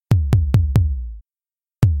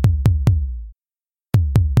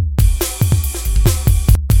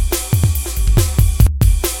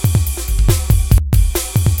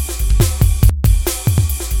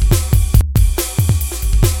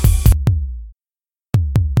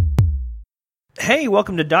Hey,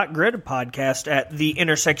 welcome to .grid, a podcast at the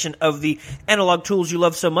intersection of the analog tools you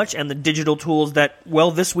love so much and the digital tools that, well,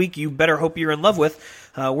 this week you better hope you're in love with.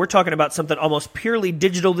 We're talking about something almost purely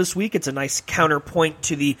digital this week. It's a nice counterpoint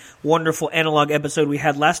to the wonderful analog episode we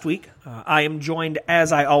had last week. I am joined,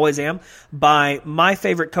 as I always am, by my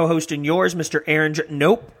favorite co-host and yours, Mr. Aaron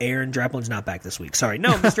Draplin's not back this week. Sorry.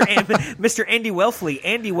 No, Mr. Andy Welfley.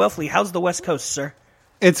 Andy Welfley, how's the West Coast, sir?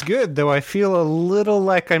 It's good, though I feel a little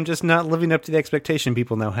like I'm just not living up to the expectation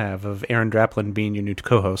people now have of Aaron Draplin being your new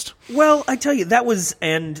co-host. Well, I tell you,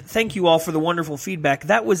 and thank you all for the wonderful feedback.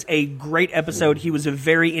 That was a great episode. He was a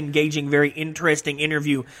very engaging, very interesting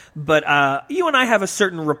interview. But you and I have a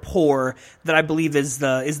certain rapport that I believe is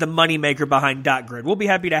the moneymaker behind .grid. We'll be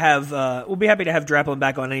happy to have Draplin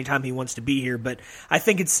back on anytime he wants to be here. But I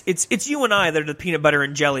think it's you and I that are the peanut butter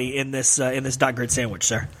and jelly in this .grid sandwich,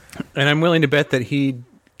 sir. And I'm willing to bet that he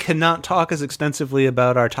cannot talk as extensively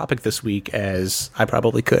about our topic this week as I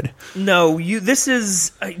probably could. No, this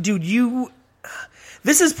is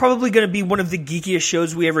probably going to be one of the geekiest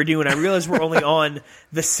shows we ever do, and I realize we're only on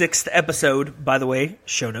the 6th episode. By the way,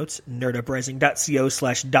 show notes,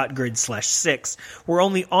 nerduprising.co/.grid/6. We're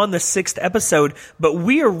only on the 6th episode, but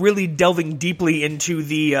we are really delving deeply into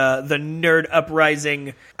the Nerd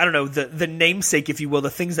Uprising, I don't know, the namesake, if you will, the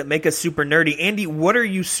things that make us super nerdy. Andy, what are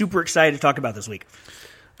you super excited to talk about this week?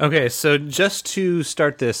 Okay, so just to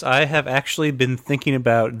start this, I have actually been thinking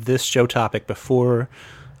about this show topic before,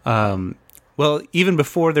 even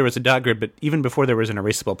before there was a .grid, but even before there was an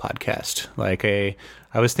Erasable podcast. I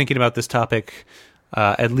was thinking about this topic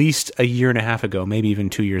at least a year and a half ago, maybe even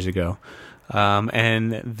 2 years ago,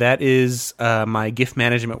 and that is my GIF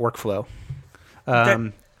management workflow.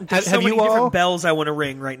 There's so many different bells I want to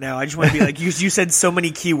ring right now. I just want to be like, you said so many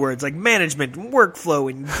keywords, like management, workflow,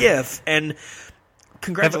 and GIF, and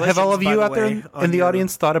congratulations. Have all of you out there in the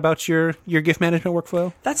audience thought about your GIF management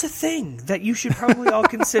workflow? That's a thing that you should probably all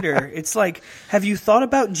consider. It's like, have you thought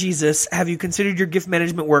about Jesus? Have you considered your GIF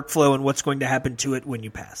management workflow and what's going to happen to it when you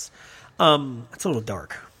pass? It's a little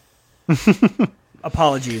dark.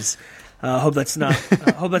 Apologies. Hope that's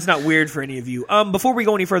not weird for any of you. Before we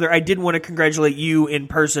go any further, I did want to congratulate you in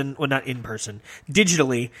person. Well, not in person.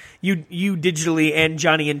 Digitally. You digitally and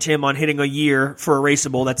Johnny and Tim on hitting a year for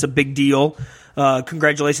Erasable. That's a big deal.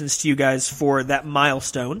 Congratulations to you guys for that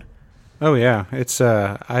milestone. Oh yeah, it's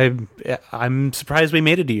I'm surprised we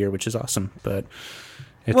made it a year, which is awesome, but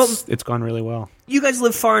it's gone really well. You guys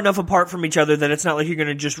live far enough apart from each other that it's not like you're going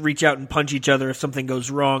to just reach out and punch each other if something goes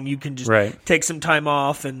wrong. You can just take some time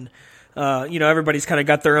off, and everybody's kind of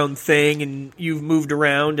got their own thing, and you've moved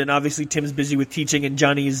around, and obviously Tim's busy with teaching, and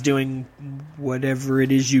Johnny is doing whatever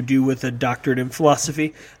it is you do with a doctorate in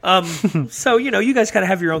philosophy. So, you guys kind of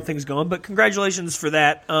have your own things going, but congratulations for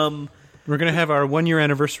that. We're going to have our 1-year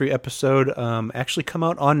anniversary episode actually come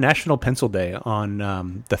out on National Pencil Day on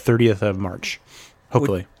the 30th of March.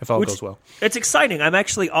 Hopefully, if all goes well. It's exciting. I'm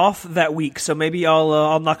actually off that week, so maybe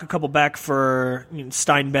I'll knock a couple back for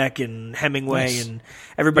Steinbeck and Hemingway and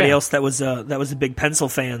everybody else that was a big pencil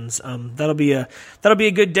fans. That'll be a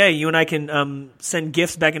good day. You and I can send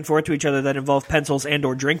gifts back and forth to each other that involve pencils and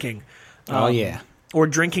or drinking. Or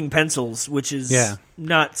drinking pencils, which is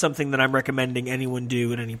not something that I'm recommending anyone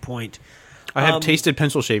do at any point. I have tasted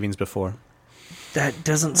pencil shavings before. That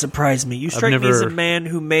doesn't surprise me. You strike me as a man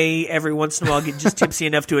who may every once in a while get just tipsy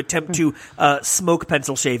enough to attempt to smoke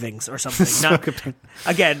pencil shavings or something.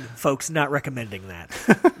 Again, folks, not recommending that.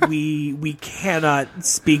 We cannot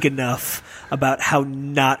speak enough about how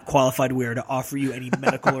not qualified we are to offer you any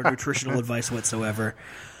medical or nutritional advice whatsoever.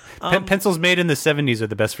 Pencils made in the 70s are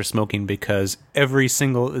the best for smoking because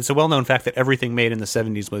it's a well-known fact that everything made in the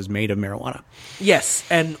 70s was made of marijuana. Yes,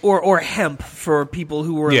 and or hemp for people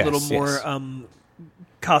who were a little more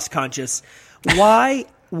cost conscious. Why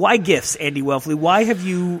GIFs, Andy Welfley? Why have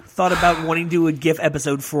you thought about wanting to do a GIF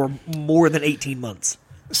episode for more than 18 months?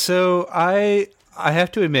 So I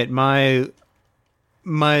have to admit my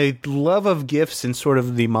love of GIFs in sort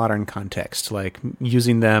of the modern context, like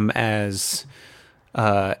using them as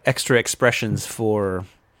extra expressions for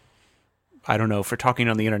talking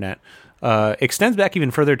on the internet, extends back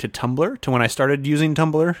even further to Tumblr, to when I started using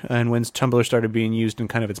Tumblr, and when Tumblr started being used in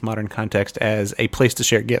kind of its modern context as a place to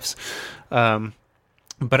share GIFs. But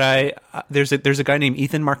there's a guy named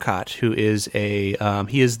Ethan Marcotte who is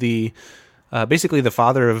he is the basically the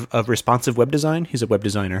father of responsive web design. He's a web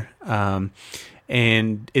designer,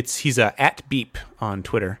 and he's at Beep on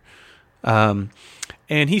Twitter.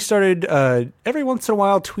 And he started every once in a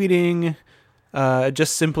while tweeting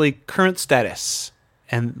just simply current status,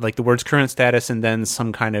 and like the words current status and then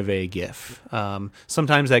some kind of a GIF.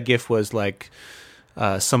 Sometimes that GIF was like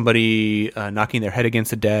somebody knocking their head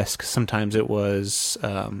against a desk. Sometimes it was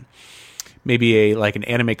maybe an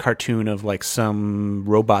anime cartoon of like some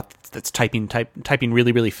robot that's typing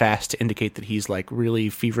really, really fast to indicate that he's like really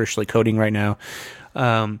feverishly coding right now.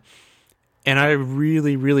 And I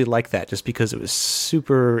really, really liked that just because it was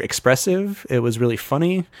super expressive. It was really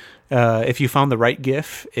funny. If you found the right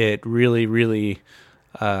GIF, it really, really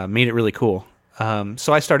made it really cool.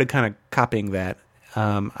 So I started kind of copying that.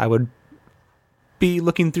 I would be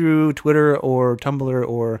looking through Twitter or Tumblr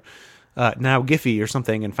or now Giphy or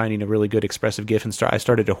something and finding a really good expressive GIF, and I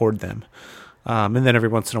started to hoard them. And then every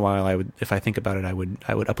once in a while, I would, if I think about it, I would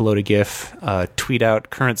upload a GIF, tweet out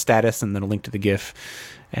current status, and then a link to the GIF,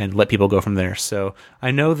 and let people go from there. So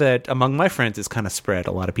I know that among my friends, it's kind of spread.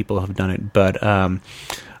 A lot of people have done it, but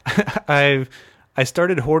I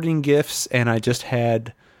started hoarding GIFs, and I just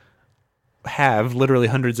have literally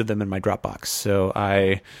hundreds of them in my Dropbox. So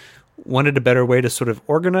I wanted a better way to sort of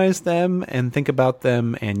organize them and think about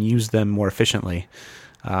them and use them more efficiently,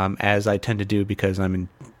 as I tend to do because I'm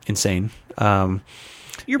insane.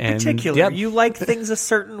 You're particular. Yep. You like things a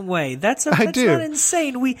certain way. That's not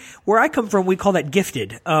insane. Where I come from, we call that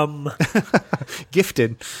gifted.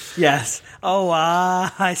 Gifted. Yes. Oh,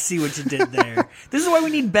 I see what you did there. This is why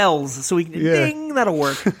we need bells, so we can ding. That'll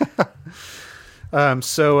work.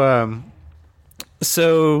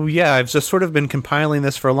 So yeah, I've just sort of been compiling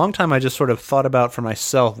this for a long time. I just sort of thought about for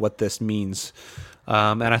myself what this means,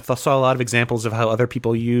 and I saw a lot of examples of how other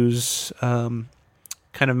people use.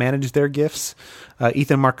 Kind of manage their GIFs.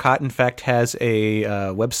 Ethan Marcotte, in fact, has a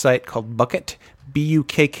website called Bukkit,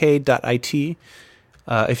 BUKK.it.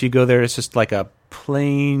 If you go there, it's just like a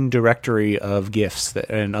plain directory of GIFs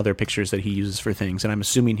and other pictures that he uses for things. And I'm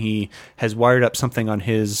assuming he has wired up something on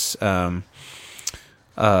his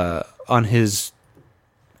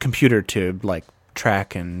computer to like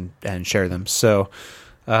track and share them. So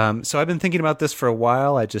I've been thinking about this for a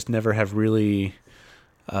while. I just never have really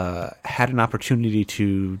had an opportunity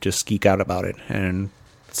to just geek out about it. And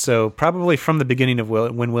so probably from the beginning of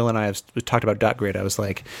when Will and I have talked about .grid, I was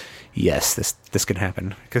like, yes, this can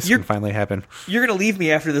happen. This can finally happen. You're going to leave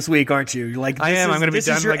me after this week, aren't you? Like, I am. I'm going to be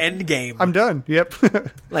done. This is your end game. I'm done. Yep.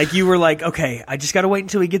 Like, you were like, okay, I just got to wait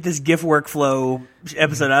until we get this GIF workflow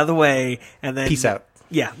episode out of the way, and then peace out.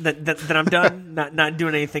 Yeah, then I'm done. not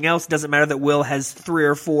doing anything else. Doesn't matter that Will has 3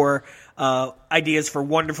 or 4 ideas for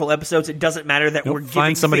wonderful episodes. It doesn't matter that we're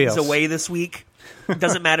giving things away this week. It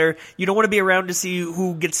doesn't matter. You don't want to be around to see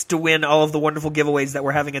who gets to win all of the wonderful giveaways that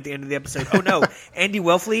we're having at the end of the episode. Oh no, Andy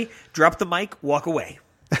Welfley, drop the mic, walk away.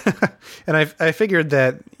 And I figured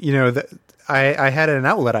that that I had an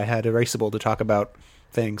outlet. I had Erasable to talk about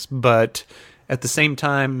things, but at the same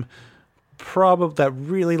time, probably that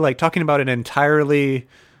really like talking about an entirely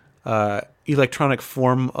electronic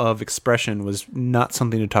form of expression was not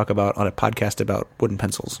something to talk about on a podcast about wooden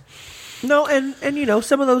pencils. No, and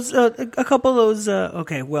some of those, a couple of those.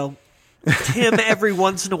 Okay, well, Tim every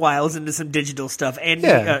once in a while is into some digital stuff. Andy,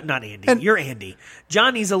 not Andy. You're Andy.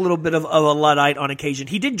 Johnny's a little bit of a Luddite on occasion.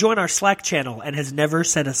 He did join our Slack channel and has never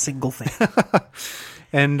said a single thing.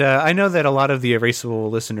 And I know that a lot of the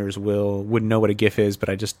Erasable listeners would know what a GIF is, but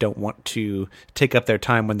I just don't want to take up their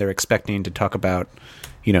time when they're expecting to talk about,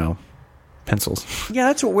 pencils. Yeah,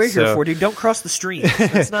 that's what we're here for, dude. Don't cross the stream.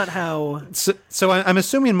 That's not how... So I'm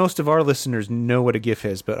assuming most of our listeners know what a GIF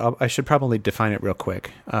is, but I should probably define it real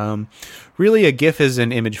quick. Really, a GIF is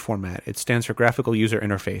an image format. It stands for Graphical User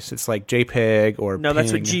Interface. It's like JPEG or No,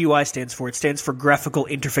 that's what GUI stands for. It stands for Graphical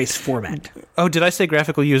Interface Format. Oh, did I say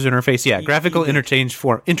Graphical User Interface? Yeah, Graphical Interchange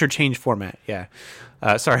Format. Yeah.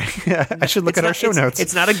 Sorry, I should look at our show notes.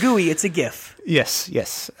 It's not a GUI; it's a GIF. Yes.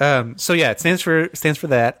 So yeah, it stands for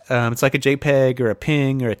that. It's like a JPEG or a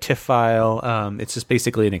PNG or a TIFF file. It's just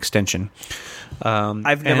basically an extension.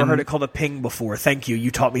 I've never heard it called a PNG before. Thank you. You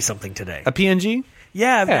taught me something today. A PNG?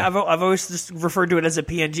 Yeah, I've always just referred to it as a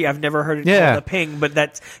PNG. I've never heard it called a ping, but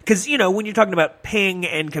that's because when you're talking about ping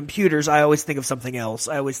and computers, I always think of something else.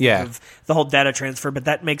 I always think of the whole data transfer, but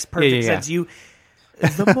that makes perfect sense.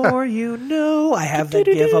 The more you know. I have that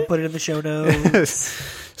GIF. I'll put it in the show notes.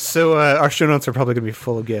 So our show notes are probably going to be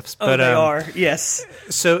full of GIFs. But, they are, yes.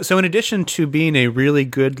 So in addition to being a really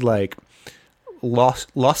good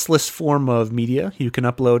lossless form of media, you can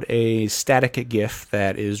upload a static GIF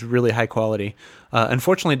that is really high quality.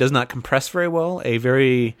 Unfortunately, it does not compress very well. A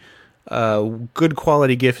very good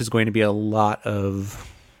quality GIF is going to be a lot of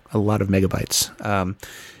megabytes.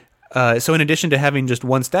 So in addition to having just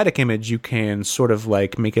one static image, you can sort of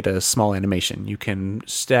make it a small animation. You can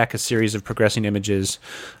stack a series of progressing images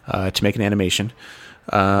to make an animation.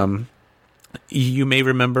 You may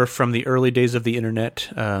remember from the early days of the internet,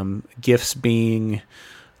 GIFs being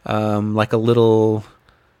like a little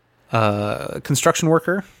construction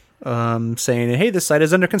worker saying, "Hey, this site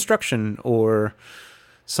is under construction," or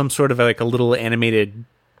some sort of like a little animated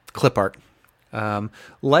clip art.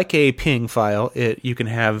 Like a ping file, you can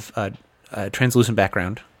have a translucent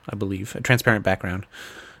background, I believe, a transparent background.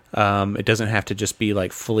 It doesn't have to just be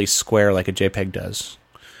like fully square like a JPEG does.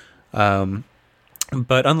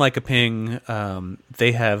 But unlike a ping,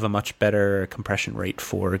 they have a much better compression rate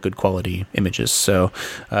for good quality images. So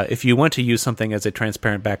if you want to use something as a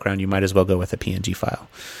transparent background, you might as well go with a PNG file.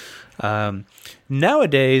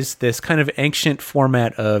 Nowadays, this kind of ancient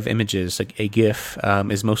format of images, like a GIF,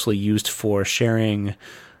 is mostly used for sharing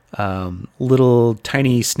little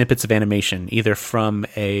tiny snippets of animation, either from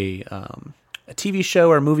a TV show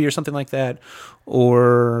or a movie or something like that,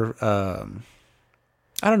 or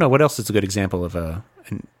I don't know what else is a good example of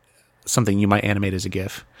something you might animate as a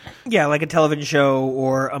GIF. Yeah, like a television show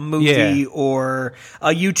or a movie or a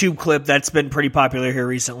YouTube clip that's been pretty popular here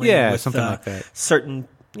recently. Yeah, with, something like that. Certain.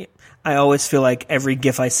 I always feel like every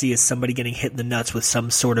GIF I see is somebody getting hit in the nuts with some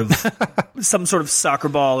sort of soccer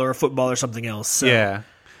ball or a football or something else. So. Yeah.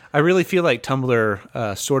 I really feel like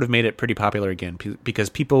Tumblr sort of made it pretty popular again because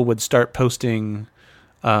people would start posting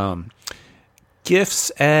GIFs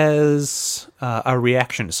as a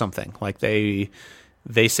reaction to something. Like they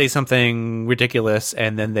say something ridiculous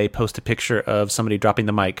and then they post a picture of somebody dropping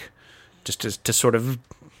the mic just to sort of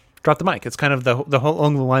drop the mic. It's kind of the whole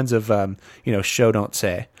along the lines of show don't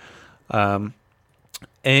say.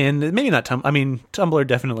 And maybe not Tumblr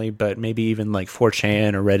definitely, but maybe even like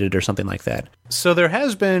 4chan or Reddit or something like that. So there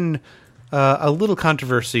has been a little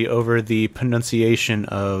controversy over the pronunciation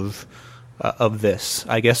of this.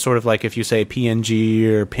 I guess sort of like if you say PNG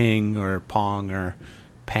or ping or pong or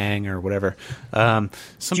pang or whatever. Do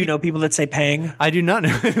you know people that say pang? I do not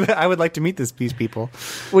know. I would like to meet these people.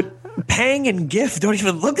 Pang and GIF don't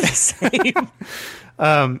even look the same.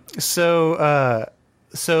 So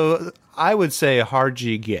I would say hard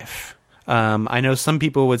G GIF. I know some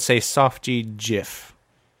people would say soft G GIF.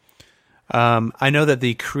 I know that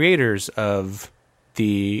the creators of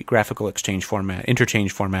the graphical interchange format,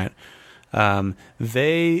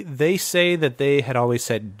 they say that they had always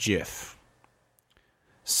said GIF.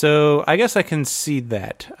 So I guess I can see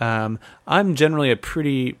that. I'm generally a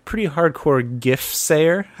pretty hardcore GIF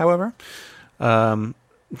sayer, however.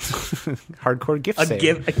 Hardcore GIF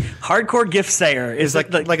sayer. Hardcore GIF sayer is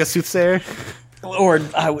like a soothsayer, or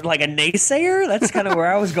like a naysayer. That's kind of where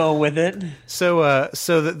I was going with it. So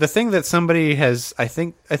the thing that somebody has, I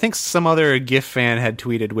think some other GIF fan had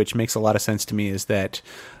tweeted, which makes a lot of sense to me, is that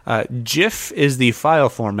GIF is the file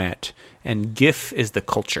format and GIF is the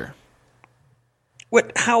culture. Where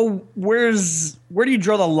do you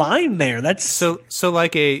draw the line there? That's so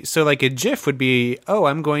like a GIF would be,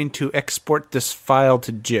 I'm going to export this file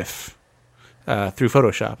to GIF through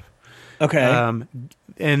Photoshop. Okay.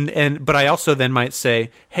 But I also then might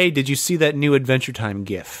say, hey, did you see that new Adventure Time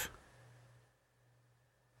GIF?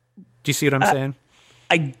 Do you see what I'm saying?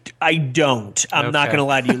 I don't. I'm not going to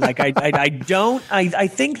lie to you. Like I don't. I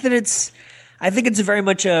think that it's. I think it's very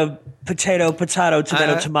much a potato,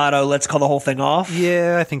 tomato. Let's call the whole thing off.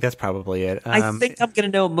 Yeah, I think that's probably it. I think I'm going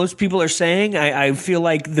to know what most people are saying. I feel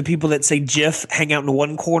like the people that say GIF hang out in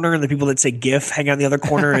one corner, and the people that say GIF hang out in the other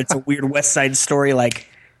corner. And it's a weird West Side Story like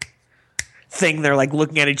thing. They're like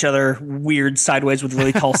looking at each other weird sideways with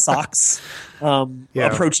really tall socks,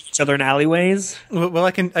 approaching each other in alleyways. Well,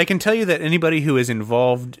 I can tell you that anybody who is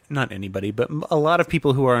involved, not anybody, but a lot of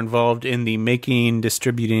people who are involved in the making,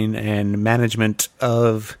 distributing, and management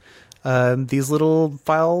of these little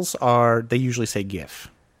files they usually say GIF.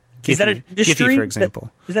 Is that an industry, Giphy, for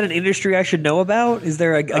example? Is that an industry I should know about? Is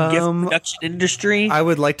there a GIF production industry? I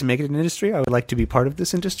would like to make it an industry. I would like to be part of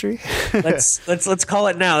this industry. Let's call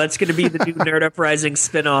it now. That's going to be the new Nerd Uprising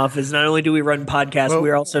spinoff. Is not only do we run podcasts,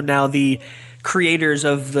 we are also now the creators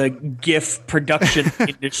of the GIF production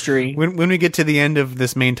industry. When we get to the end of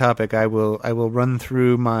this main topic, I will run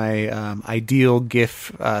through my ideal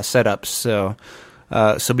GIF setups, so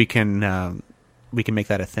we can make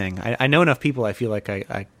that a thing. I know enough people. I feel like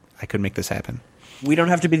I could make this happen. We don't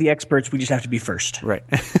have to be the experts. We just have to be first. Right.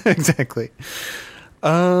 Exactly.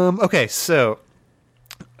 Okay, so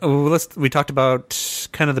we talked about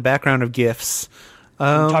kind of the background of GIFs.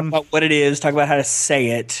 Talk about what it is. Talk about how to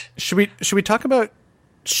say it. Should we talk about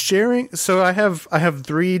sharing? So I have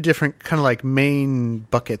 3 different kind of like main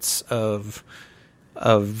buckets of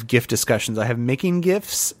GIF discussions. I have making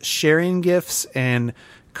GIFs, sharing GIFs, and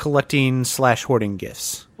collecting / hoarding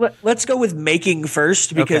GIFs. Let's go with making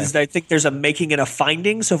first, because I think there's a making and a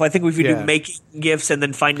finding. So if we do making GIFs and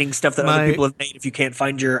then finding stuff that other people have made, if you can't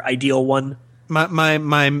find your ideal one. My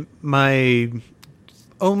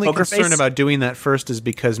only Poker concern face? About doing that first is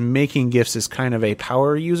because making GIFs is kind of a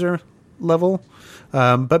power user level.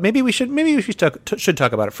 But maybe we should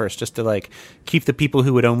talk about it first, just to like keep the people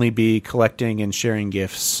who would only be collecting and sharing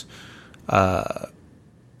GIFs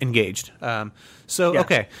engaged.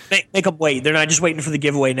 Okay, make them wait. They're not just waiting for the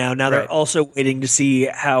giveaway now. Now they're also waiting to see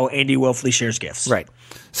how Andy Welfley shares GIFs. Right.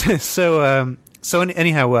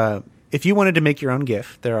 Anyhow, if you wanted to make your own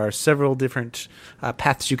GIF, there are several different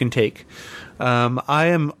paths you can take. I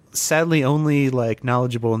am sadly only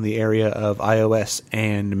knowledgeable in the area of iOS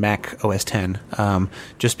and Mac OS X,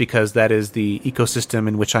 just because that is the ecosystem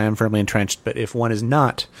in which I am firmly entrenched. But if one is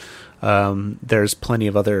not, there's plenty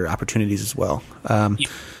of other opportunities as well.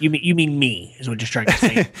 You mean me, is what you're trying to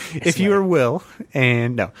say. If you are Will,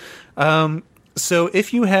 and no. So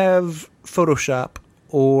if you have Photoshop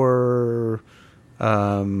or...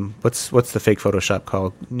 what's the fake Photoshop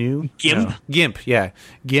called? GIMP? No. GIMP, yeah.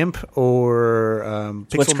 GIMP or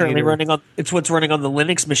what's currently running on the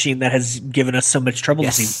Linux machine that has given us so much trouble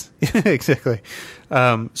this evening. Exactly.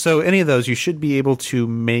 So any of those, you should be able to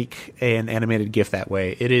make an animated GIF that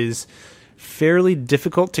way. It is fairly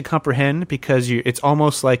difficult to comprehend because it's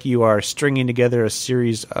almost like you are stringing together a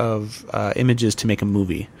series of images to make a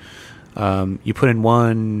movie. You put in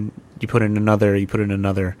one, you put in another, you put in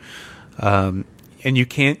another. And you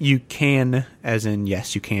can, as in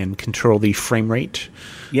yes, you can control the frame rate.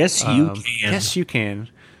 Yes, you can. Yes, you can.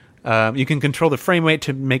 You can control the frame rate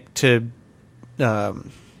to make it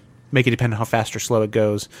depend on how fast or slow it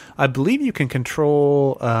goes. I believe you can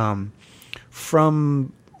control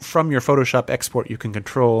from your Photoshop export. You can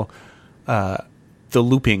control the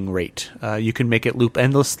looping rate. You can make it loop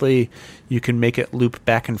endlessly. You can make it loop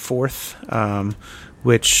back and forth,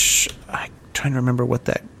 which I'm trying to remember what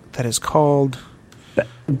that is called.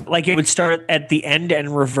 Like it would start at the end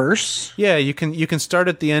and reverse? Yeah, you can start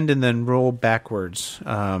at the end and then roll backwards.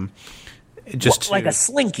 Like a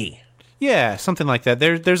slinky. Yeah, something like that.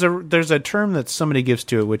 There's a term that somebody gives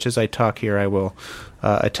to it, which as I talk here I will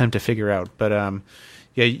attempt to figure out. But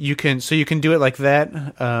you can do it like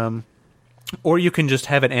that, or you can just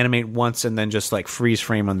have it animate once and then just freeze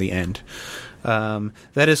frame on the end.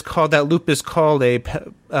 That loop is called a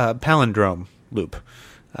palindrome loop.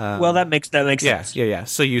 Well, that makes sense. Yeah.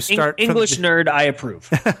 So you start English nerd. I approve.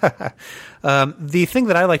 The thing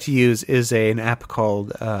that I like to use is an app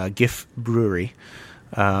called GIF Brewery.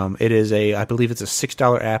 It is I believe it's a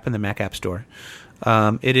 $6 app in the Mac App Store.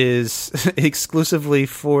 It is exclusively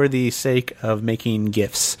for the sake of making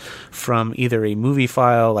GIFs from either a movie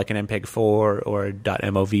file like an MPEG-4 or a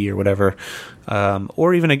 .mov or whatever,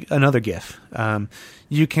 or even another GIF.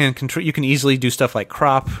 You can easily do stuff like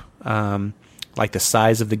crop. Like the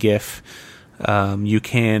size of the GIF. You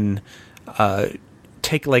can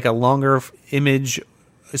take a longer image,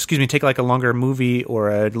 take a longer movie or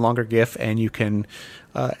a longer GIF, and you can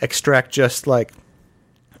extract just a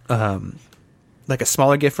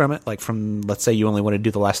smaller GIF from it. Let's say you only want to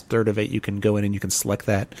do the last third of it, you can go in and you can select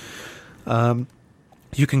that.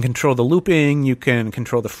 You can control the looping, you can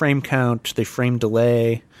control the frame count, the frame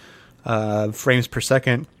delay, frames per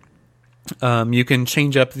second. You can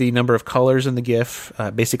change up the number of colors in the GIF,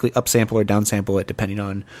 basically upsample or downsample it depending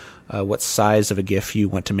on what size of a GIF you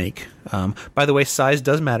want to make. By the way, size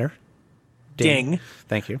does matter. Ding.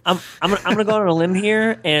 Thank you. I'm gonna go on a limb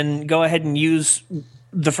here and go ahead and use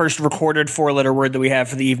the first recorded 4-letter word that we have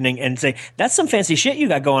for the evening and say that's some fancy shit you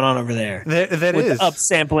got going on over there. That with is the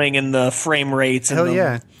upsampling and the frame rates and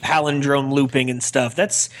the palindrome looping and stuff.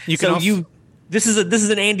 This is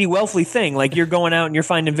an Andy Welfley thing. You're going out and you're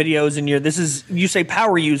finding videos and you say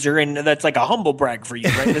power user and that's like a humble brag for you,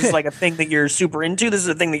 right? This is like a thing that you're super into. This is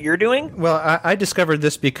a thing that you're doing. Well, I discovered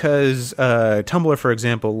this because Tumblr, for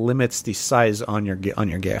example, limits the size on your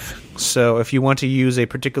GIF. So if you want to use a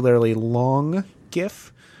particularly long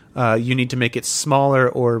GIF, you need to make it smaller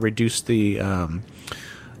or reduce the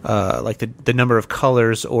the number of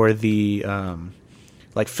colors or the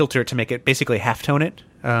filter it to make it basically halftone it.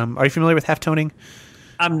 Are you familiar with halftoning?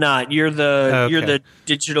 I'm not. You're the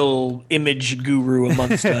digital image guru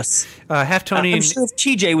amongst us. Halftoning. I'm sure if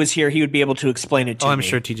TJ was here, he would be able to explain it to me. I'm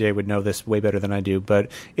sure TJ would know this way better than I do.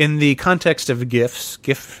 But in the context of GIF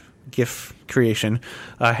creation,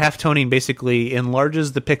 halftoning basically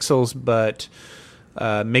enlarges the pixels, but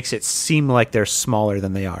makes it seem like they're smaller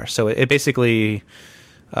than they are. So it basically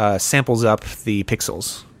samples up the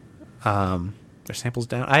pixels. Are samples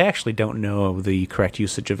down? I actually don't know the correct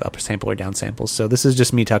usage of upsample or downsamples, so this is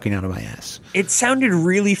just me talking out of my ass. It sounded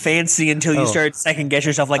really fancy until you started second guess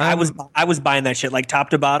yourself. Like I was buying that shit like top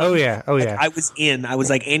to bottom. Oh yeah. I was in. I was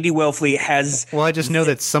like, Andy Wellfleet has. Well, I just know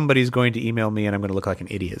that somebody's going to email me, and I'm going to look like an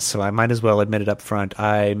idiot. So I might as well admit it up front.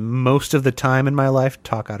 I most of the time in my life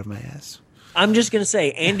talk out of my ass. I'm just going to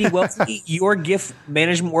say, Andy Wellfleet, your GIF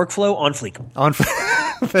management workflow on fleek.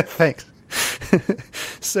 Thanks.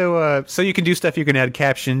 So you can do stuff. You can add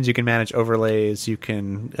captions. You can manage overlays. You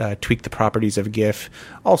can tweak the properties of GIF.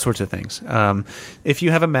 All sorts of things. If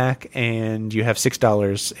you have a Mac and you have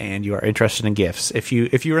 $6 and you are interested in GIFs, if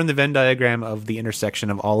you're in the Venn diagram of the intersection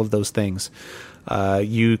of all of those things,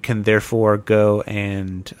 you can therefore go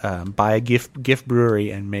and buy a GIF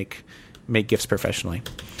brewery and make GIFs professionally.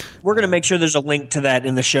 We're going to make sure there's a link to that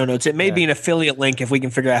in the show notes. It may be an affiliate link if we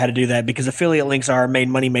can figure out how to do that, because affiliate links are our main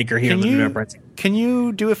moneymaker here in the Nerd Pricing. Can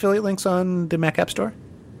you do affiliate links on the Mac App Store?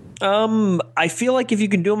 I feel like if you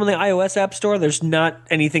can do them on the iOS App Store, there's not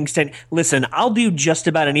anything standing. Listen, I'll do just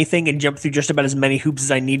about anything and jump through just about as many hoops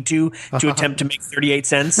as I need to attempt to make 38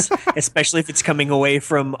 cents, especially if it's coming away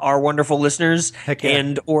from our wonderful listeners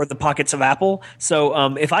and or the pockets of Apple.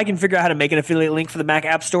 So if I can figure out how to make an affiliate link for the Mac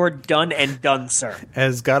App Store, done and done, sir.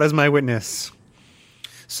 As God is my witness.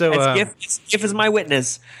 So GIF is my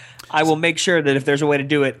witness. I will make sure that if there's a way to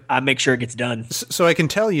do it, I make sure it gets done. So I can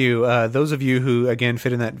tell you, those of you who, again,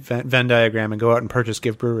 fit in that Venn diagram and go out and purchase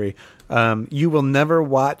GIF Brewery, you will never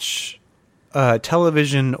watch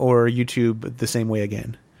television or YouTube the same way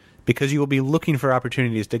again, because you will be looking for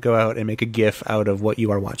opportunities to go out and make a GIF out of what you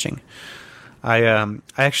are watching. I'm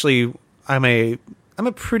a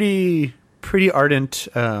pretty ardent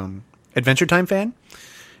Adventure Time fan,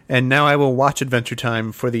 and now I will watch Adventure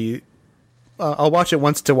Time for the. I'll watch it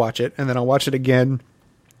once to watch it, and then I'll watch it again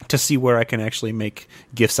to see where I can actually make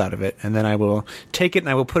GIFs out of it. And then I will take it and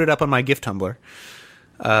I will put it up on my GIF Tumblr.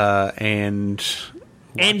 And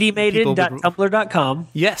AndyMated.tumblr.com.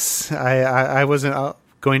 Yes, I wasn't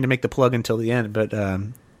going to make the plug until the end, but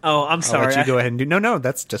I'm sorry. I'll let you go ahead and do. No,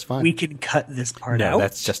 that's just fine. We can cut this part out. No,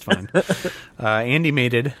 that's just fine.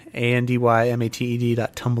 AndyMated,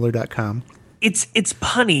 ANDYMATED.tumblr.com. It's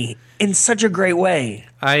punny in such a great way.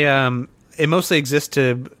 It mostly exists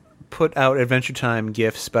to put out Adventure Time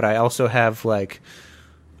GIFs, but I also have like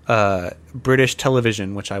British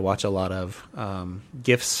television, which I watch a lot of.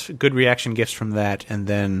 GIFs, good reaction GIFs from that, and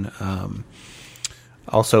then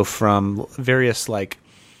also from various like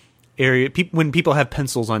when people have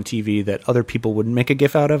pencils on TV that other people wouldn't make a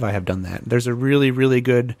GIF out of. I have done that. There's a really, really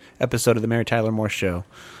good episode of the Mary Tyler Moore Show.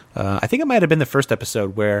 I think it might have been the first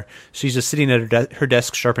episode where she's just sitting at her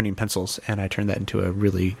desk sharpening pencils, and I turned that into a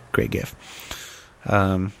really great GIF.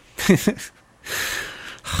 I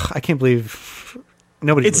can't believe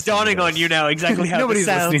nobody. It's dawning on you now exactly how it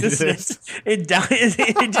sounds. It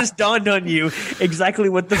just dawned on you exactly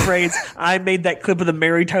what the phrase "I made that clip of the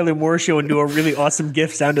Mary Tyler Moore Show into a really awesome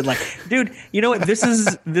GIF" sounded like. Dude, you know what? This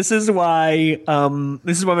is why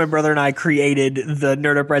my brother and I created the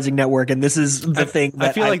Nerd Uprising Network, and this is the thing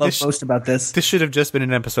that I love most about this. This should have just been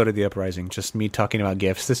an episode of The Uprising, just me talking about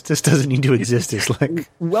GIFs. This doesn't need to exist. It's like,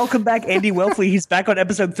 welcome back, Andy Wellfleet. He's back on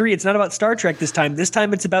episode 3. It's not about Star Trek this time. This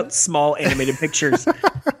time it's about small animated pictures.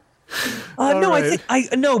 No, right.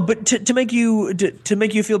 But to make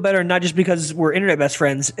you feel better, not just because we're internet best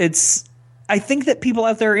friends. I think that people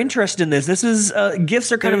out there are interested in this. This is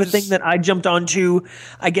GIFs are kind of a thing that I jumped onto,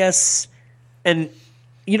 I guess, and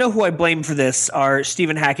you know who I blame for this are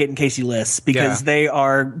Stephen Hackett and Casey Liss, because they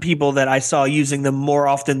are people that I saw using them more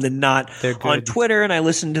often than not on Twitter, and I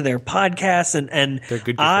listened to their podcasts, and they're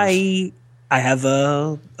good I have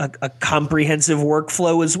a comprehensive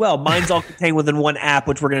workflow as well. Mine's all contained within one app,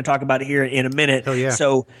 which we're going to talk about here in a minute. Oh, yeah.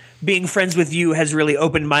 So being friends with you has really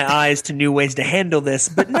opened my eyes to new ways to handle this.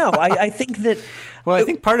 But no, I think that... Well, I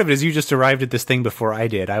think part of it is you just arrived at this thing before I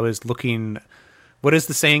did. I was looking... What is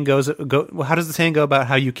the saying how does the saying go about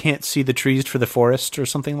how you can't see the trees for the forest or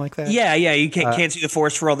something like that? Yeah, you can't see the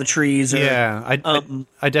forest for all the trees.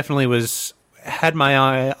 I definitely had my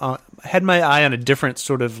eye on a different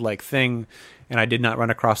sort of like thing, and I did not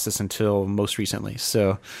run across this until most recently.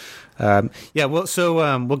 So,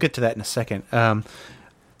 we'll get to that in a second.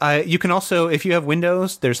 You can also, if you have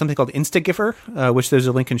Windows, there's something called InstaGiffer, which there's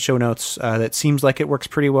a link in show notes that seems like it works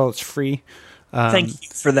pretty well. It's free. Thank you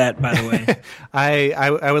for that, by the way.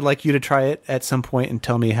 I would like you to try it at some point and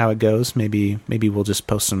tell me how it goes. Maybe we'll just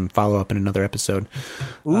post some follow-up in another episode.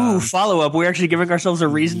 Ooh, follow-up. We're actually giving ourselves a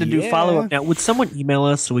reason to do follow-up now. Would someone email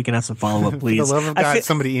us so we can have some follow-up, please? For the love of God,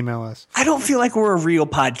 somebody email us. I don't feel like we're a real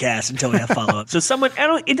podcast until we have follow-up. So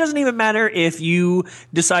it doesn't even matter if you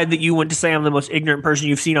decide that you want to say I'm the most ignorant person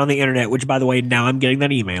you've seen on the internet, which, by the way, now I'm getting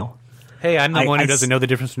that email. Hey, I'm the one who doesn't know the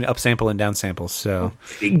difference between upsample and downsample. So,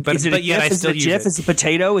 is it a GIF? Is it a GIF? Is it a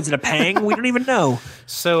potato? Is it a pang? We don't even know.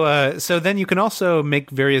 So then you can also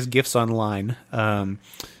make various GIFs online.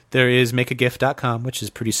 There is makeagif.com, which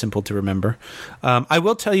is pretty simple to remember. I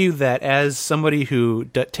will tell you that as somebody who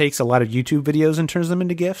takes a lot of YouTube videos and turns them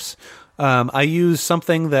into GIFs, I use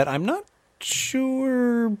something that I'm not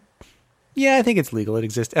sure. Yeah, I think it's legal. It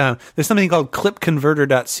exists. There's something called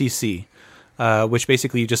clipconverter.cc. Which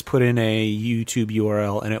basically you just put in a YouTube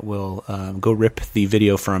URL and it will go rip the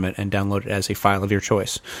video from it and download it as a file of your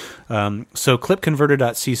choice. So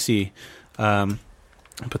clipconverter.cc, I'll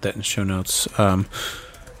put that in the show notes.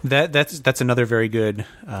 That's another very good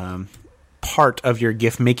part of your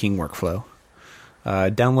GIF making workflow.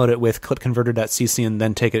 Download it with clipconverter.cc and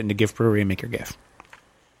then take it into GIF Brewery and make your GIF.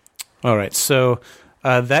 All right, so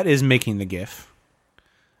that is making the GIF.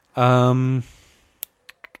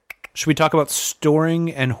 Should we talk about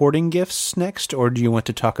storing and hoarding GIFs next, or do you want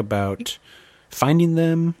to talk about finding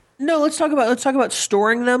them? No, let's talk about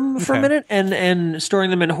storing them for a minute, and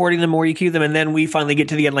storing them and hoarding them, or you keep them, and then we finally get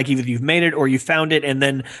to the end, like either you've made it or you found it, and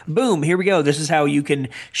then boom, here we go. This is how you can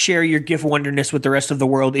share your GIF wonderness with the rest of the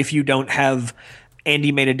world if you don't have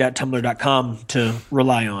andymated.tumblr.com to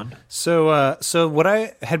rely on. So what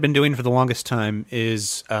I had been doing for the longest time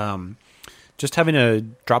is just having a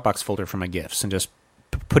Dropbox folder for my GIFs and just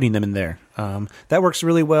putting them in there. That works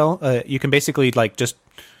really well. You can basically just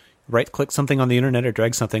right-click something on the internet or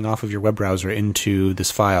drag something off of your web browser into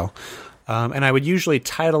this file. And I would usually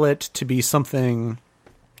title it to be something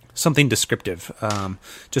descriptive.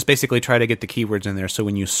 Just basically try to get the keywords in there so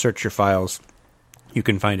when you search your files, you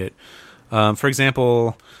can find it. For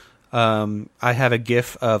example, I have a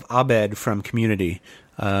GIF of Abed from Community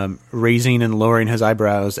raising and lowering his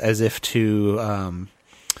eyebrows as if to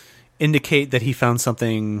indicate that he found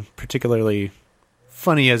something particularly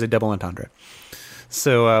funny as a double entendre.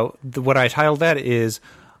 So what I titled that is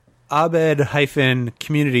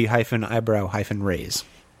Abed-community-eyebrow-raise.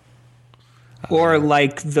 Or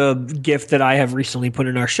like the GIF that I have recently put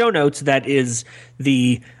in our show notes, that is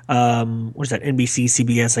the, what is that, NBC,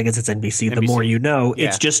 CBS, I guess it's NBC, The More You Know. Yeah.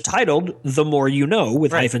 It's just titled The More You Know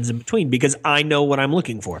with hyphens in between because I know what I'm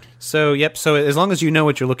looking for. So, so as long as you know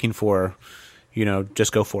what you're looking for,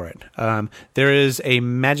 just go for it. There is a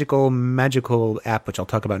magical app, which I'll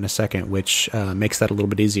talk about in a second, which makes that a little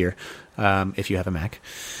bit easier if you have a Mac.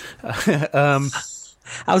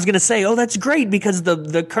 I was going to say, that's great because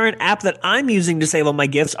the current app that I'm using to save all my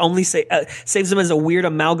GIFs only saves them as a weird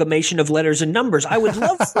amalgamation of letters and numbers. I would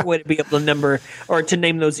love for a way to be able to number or to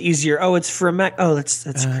name those easier. Oh, it's for a Mac. Oh,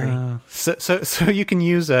 that's great. So you can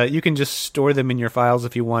use you can just store them in your files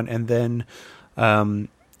if you want, and then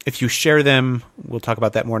if you share them, we'll talk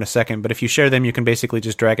about that more in a second, but if you share them, you can basically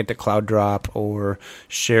just drag it to Cloud Drop or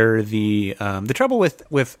share the trouble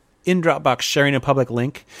with in Dropbox sharing a public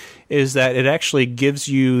link is that it actually gives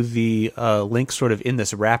you the link sort of in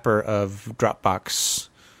this wrapper of Dropbox,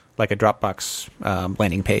 like a Dropbox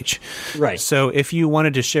landing page. Right. So if you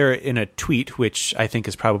wanted to share it in a tweet, which I think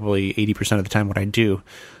is probably 80% of the time what I do,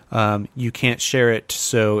 you can't share it.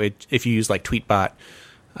 So if you use like Tweetbot,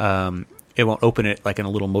 it won't open it like in a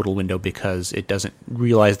little modal window because it doesn't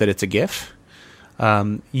realize that it's a GIF.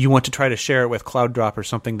 You want to try to share it with Cloud Drop or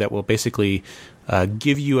something that will basically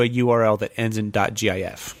give you a URL that ends in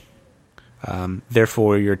 .gif.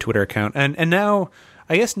 Therefore, your Twitter account. And now,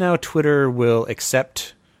 I guess now Twitter will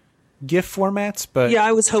accept GIF formats. But yeah,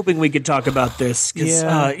 I was hoping we could talk about this because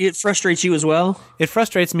it frustrates you as well. It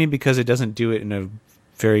frustrates me because it doesn't do it in a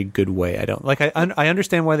very good way. I don't like. I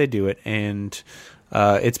understand why they do it, and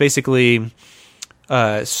it's basically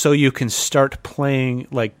so you can start playing,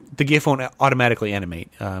 like the GIF won't automatically animate.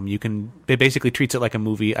 It basically treats it like a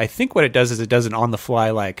movie. I think what it does is it does an on the fly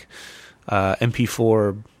like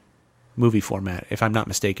MP4 movie format, if I'm not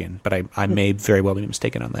mistaken, but I may very well be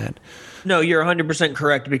mistaken on that. No, you're 100%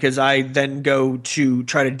 correct because I then go to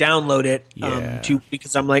try to download it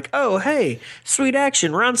because I'm like, oh, hey, sweet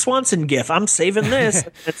action, Ron Swanson GIF. I'm saving this.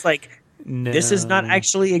 It's like, no. This is not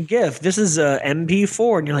actually a GIF. This is a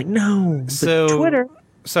MP4, and you're like, no. So Twitter.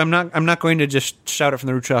 So I'm not going to just shout it from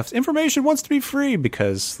the rooftops. Information wants to be free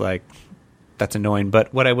because that's annoying.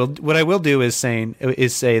 But what I will do is say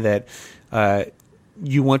that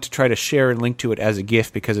you want to try to share and link to it as a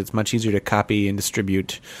GIF because it's much easier to copy and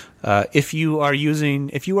distribute. If you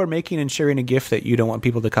are making and sharing a GIF that you don't want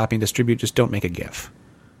people to copy and distribute, just don't make a GIF.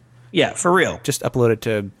 Yeah, for real. Just upload it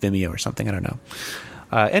to Vimeo or something. I don't know.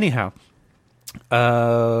 Anyhow,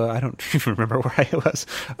 I don't even remember where I was.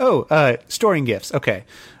 Oh, storing GIFs. Okay.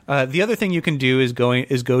 The other thing you can do is go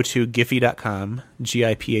to Giphy.com,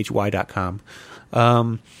 GIPHY.com.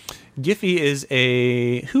 Giphy is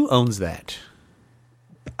who owns that?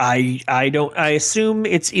 I assume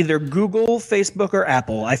it's either Google, Facebook, or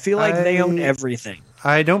Apple. I feel like they own everything.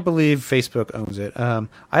 I don't believe Facebook owns it.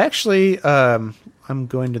 I'm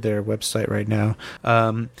going to their website right now.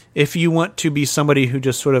 If you want to be somebody who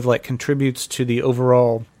just sort of like contributes to the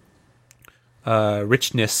overall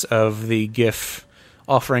richness of the GIF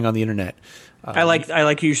offering on the internet. I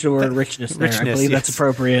like you use the word richness there. I believe that's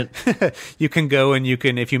appropriate. You can go and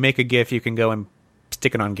if you make a GIF, you can go and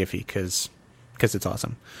stick it on Giphy because it's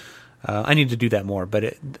awesome. I need to do that more,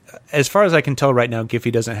 but as far as I can tell right now,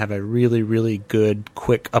 Giphy doesn't have a really, really good,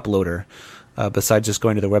 quick uploader besides just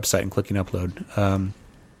going to the website and clicking upload.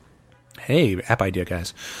 Hey, app idea,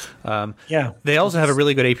 guys. Yeah. They also have a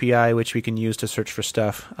really good API, which we can use to search for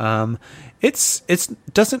stuff. It's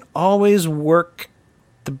doesn't always work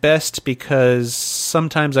the best because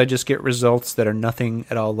sometimes I just get results that are nothing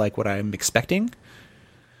at all like what I'm expecting.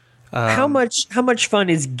 How much fun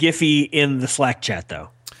is Giphy in the Slack chat, though?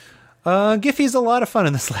 Giphy's a lot of fun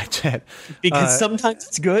in the Slack chat. Because sometimes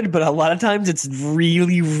it's good, but a lot of times it's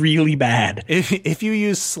really, really bad. If you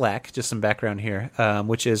use Slack, just some background here,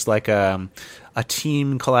 which is like a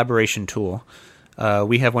team collaboration tool.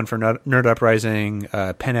 We have one for Nerd Uprising.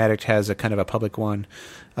 Pen Addict has a kind of a public one.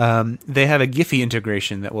 They have a Giphy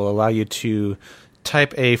integration that will allow you to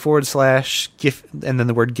type a / GIF and then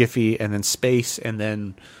the word Giphy and then space and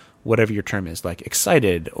then whatever your term is, like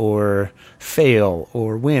excited or fail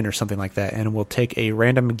or win or something like that, and we'll take a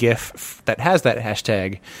random GIF that has that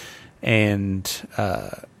hashtag and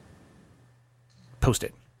post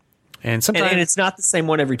it. And sometimes it's not the same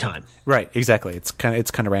one every time. Right, exactly. It's kind of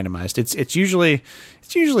randomized. It's usually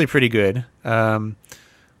pretty good.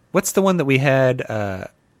 What's the one that we had?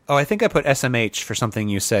 I think I put SMH for something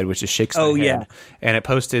you said, which is shakes my head. Yeah, and it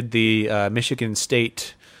posted the Michigan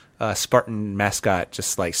State Spartan mascot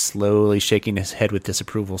just like slowly shaking his head with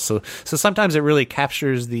disapproval. So sometimes it really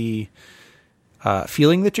captures the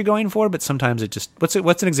feeling that you're going for, but sometimes it just what's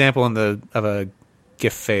an example of a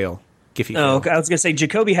GIF fail? Giphy fail. Okay. I was gonna say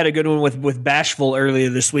Jacoby had a good one with Bashful earlier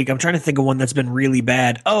this week. I'm trying to think of one that's been really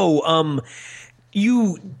bad.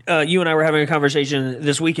 You and I were having a conversation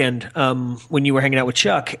this weekend when you were hanging out with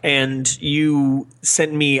Chuck, and you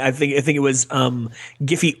sent me I think it was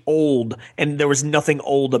Giphy old, and there was nothing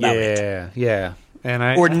old about it. Yeah.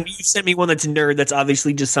 And you sent me one that's nerd. That's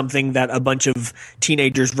obviously just something that a bunch of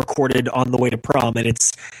teenagers recorded on the way to prom, and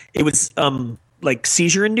it was like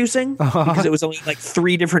seizure inducing because it was only like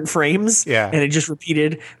 3 different frames, and it just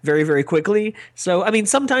repeated very, very quickly. So I mean,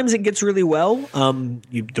 sometimes it gets really well.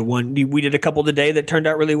 We did a couple today that turned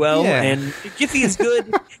out really well, and Giphy is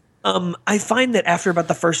good. I find that after about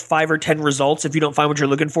the first 5 or 10 results, if you don't find what you're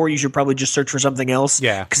looking for, you should probably just search for something else.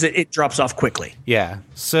 Yeah, because it drops off quickly. Yeah.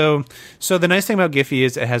 So the nice thing about Giphy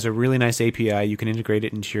is it has a really nice API. You can integrate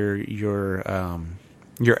it into your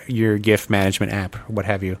GIF management app or what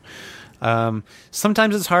have you.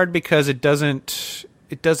 Sometimes it's hard because it doesn't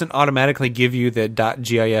automatically give you the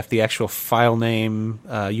 .gif, the actual file name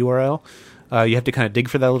URL. You have to kind of dig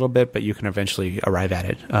for that a little bit, but you can eventually arrive at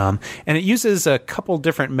it. And it uses a couple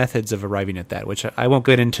different methods of arriving at that, which I won't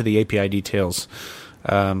get into the API details.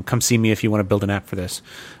 Come see me if you want to build an app for this.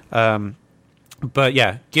 But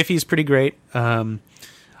yeah, Giphy is pretty great. I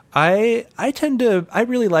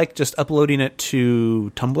really like just uploading it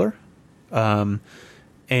to Tumblr.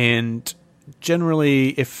 And generally,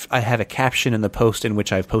 if I have a caption in the post in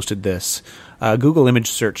which I've posted this, Google image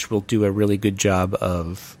search will do a really good job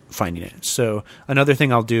of finding it. So another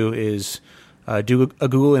thing I'll do is do a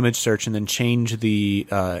Google image search and then change the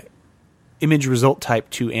image result type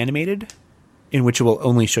to animated, in which it will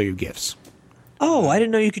only show you GIFs. Oh, I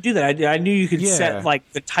didn't know you could do that. I knew you could set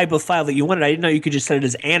like the type of file that you wanted. I didn't know you could just set it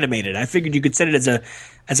as animated. I figured you could set it as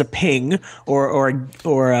a ping or a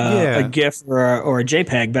GIF or a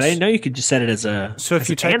JPEG, but I didn't know you could just set it as a. So if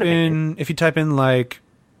you type in like,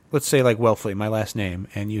 let's say like Wellfleet, my last name,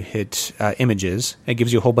 and you hit images, it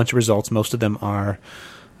gives you a whole bunch of results. Most of them are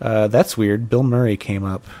that's weird. Bill Murray came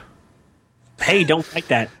up. Hey, don't like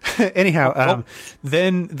that. Anyhow,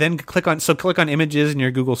 then click on images in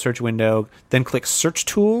your Google search window, then click search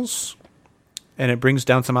tools, and it brings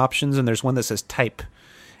down some options, and there's one that says type.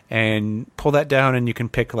 and pull that down, and you can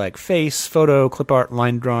pick like face, photo, clip art,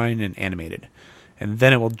 line drawing, and animated. And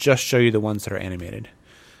then it will just show you the ones that are animated.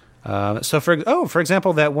 So for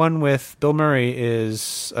example, that one with Bill Murray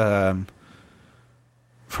is from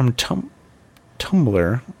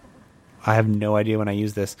Tumblr. I have no idea when I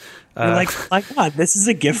use this. You're like, my God, this is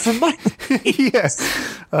a GIF from my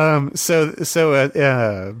Yes. I'm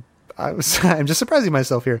just surprising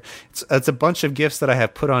myself here. It's a bunch of GIFs that I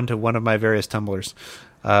have put onto one of my various Tumblrs,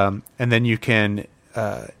 and then you can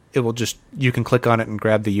you can click on it and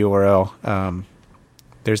grab the URL.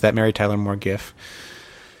 There's that Mary Tyler Moore GIF.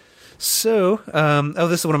 So,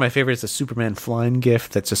 this is one of my favorites, the Superman flying GIF.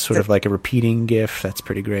 That's just sort of like a repeating GIF. That's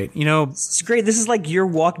pretty great. It's great. This is like your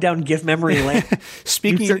walk down GIF memory lane.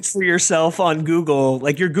 You search for yourself on Google,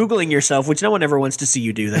 like you're Googling yourself, which no one ever wants to see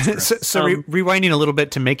you do. That's so rewinding a little bit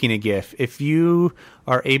to making a GIF. If you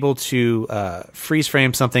are able to freeze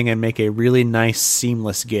frame something and make a really nice,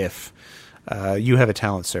 seamless GIF, you have a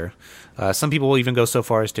talent, sir. Some people will even go so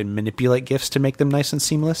far as to manipulate GIFs to make them nice and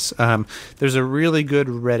seamless. There's a really good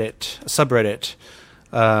subreddit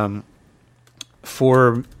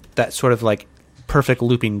for that sort of like perfect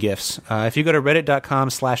looping GIFs. If you go to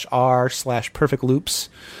reddit.com/r/perfect loops,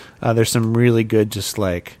 there's some really good just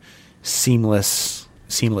like seamless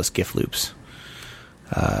GIF loops.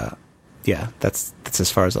 That's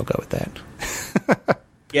as far as I'll go with that.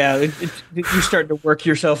 Yeah, you start to work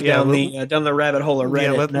yourself down the rabbit hole of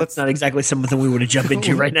Reddit. That's not exactly something we want to jump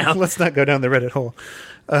into right now. Let's not go down the Reddit hole.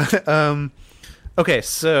 Okay,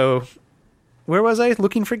 so where was I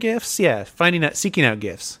looking for GIFs? Yeah, seeking out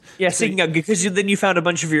GIFs. Yeah, seeking out because then you found a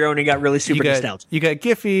bunch of your own and got really super nostalgic. You got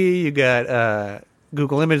Giphy, you got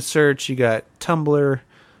Google Image Search, you got Tumblr.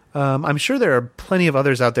 I'm sure there are plenty of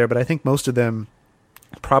others out there, but I think most of them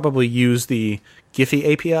probably use the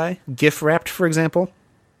Giphy API. GIF Wrapped, for example,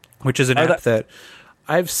 which is an app that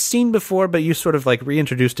I've seen before, but you sort of like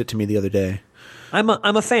reintroduced it to me the other day. I'm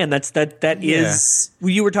a fan. Is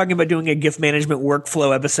you were talking about doing a GIF management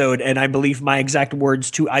workflow episode, and I believe my exact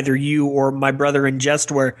words to either you or my brother in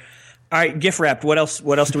jest were, "All right, GIF Wrapped. What else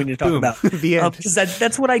do we need to talk about?" The end. Because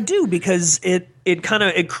that's what I do, because it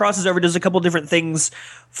crosses over, does a couple different things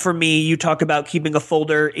for me. You talk about keeping a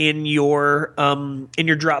folder in your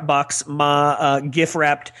Dropbox. My GIF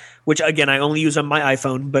Wrapped, which again I only use on my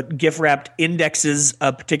iPhone, but GIF Wrapped indexes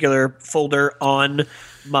a particular folder on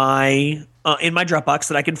my in my Dropbox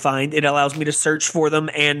that I can find. It allows me to search for them.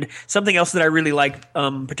 And something else that I really like,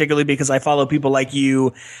 particularly because I follow people like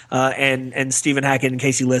you and Stephen Hackett and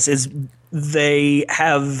Casey Liss, is they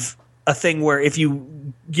have a thing where if you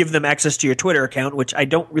give them access to your Twitter account, which I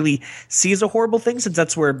don't really see as a horrible thing since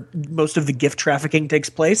that's where most of the GIF trafficking takes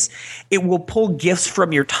place, it will pull GIFs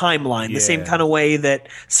from your timeline, the same kind of way that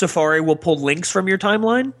Safari will pull links from your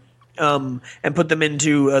timeline and put them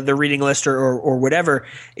into the reading list or whatever.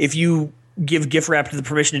 If you give GIF Wrapped the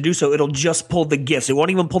permission to do so, it'll just pull the GIFs. It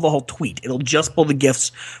won't even pull the whole tweet. It'll just pull the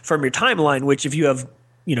GIFs from your timeline, which if you have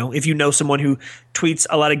if you know someone who tweets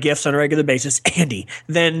a lot of GIFs on a regular basis, Andy,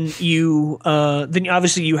 then then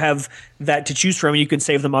obviously you have that to choose from. You can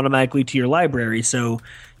save them automatically to your library. So,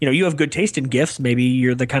 you have good taste in GIFs. Maybe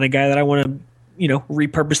you're the kind of guy that I want to,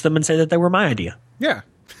 repurpose them and say that they were my idea. Yeah.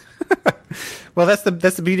 Well, that's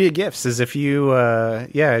the beauty of GIFs is if you,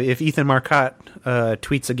 if Ethan Marcotte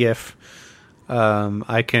tweets a GIF,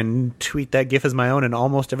 I can tweet that GIF as my own, and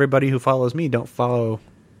almost everybody who follows me don't follow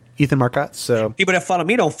Ethan Marcotte. So people that follow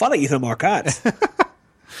me don't follow Ethan Marcotte.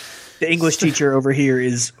 The English teacher over here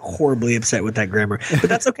is horribly upset with that grammar, but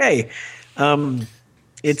that's okay.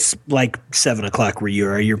 It's like 7:00 where you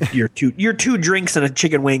are. You're two drinks and a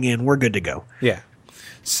chicken wing in. We're good to go. Yeah.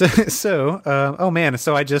 So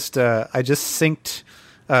I just synced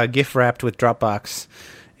GIF Wrapped with Dropbox,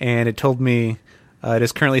 and it told me it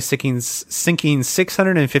is currently syncing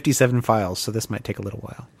 657 files. So this might take a little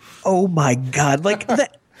while. Oh my God! Like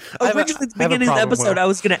that. Originally, at the beginning of the episode, I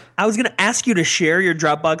was gonna ask you to share your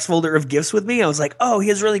Dropbox folder of GIFs with me. I was like, "Oh, he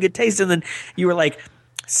has really good taste," and then you were like,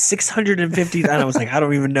 650. And I was like, I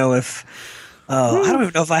don't even know if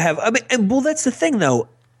I have. I mean, well, that's the thing, though.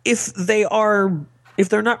 If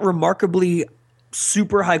they're not remarkably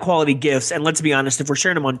super high quality GIFs, and let's be honest, if we're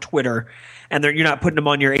sharing them on Twitter and you're not putting them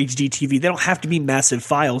on your HD TV, they don't have to be massive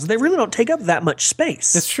files. They really don't take up that much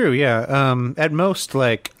space. That's true, yeah. At most,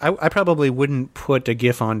 like, I probably wouldn't put a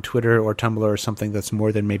GIF on Twitter or Tumblr or something that's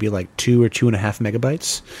more than maybe like 2 or 2.5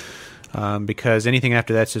 megabytes. Because anything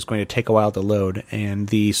after that's just going to take a while to load, and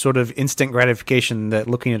the sort of instant gratification that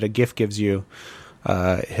looking at a GIF gives you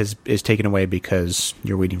is taken away because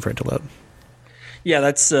you're waiting for it to load. Yeah,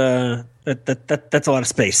 that's a lot of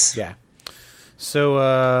space. Yeah. So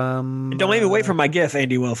Don't make me wait for my GIF,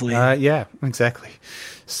 Andy Wilfley. yeah, exactly.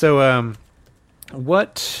 So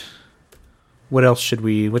what else should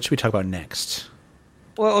we talk about next?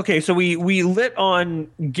 Well, okay, so we lit on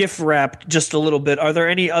GIF Wrapped just a little bit. Are there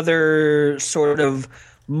any other sort of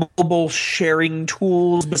mobile sharing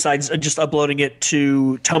tools besides just uploading it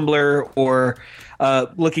to Tumblr or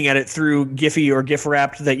looking at it through Giphy or GIF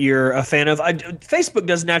Wrapped that you're a fan of? Facebook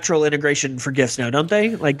does natural integration for GIFs now, don't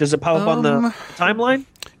they? Like, does it pop up on the timeline?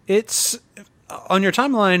 It's on your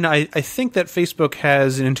timeline. I think that Facebook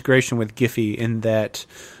has an integration with Giphy in that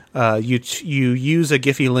you use a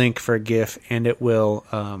Giphy link for a GIF, and it will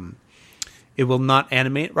not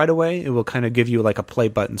animate right away. It will kind of give you like a play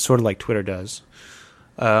button, sort of like Twitter does.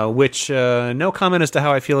 Which no comment as to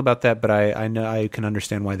how I feel about that, but I know I can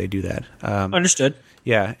understand why they do that. Understood.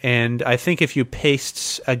 Yeah, and I think if you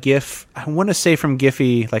paste a GIF, I want to say from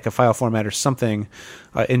Giphy, like a file format or something,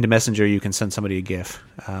 into Messenger, you can send somebody a GIF.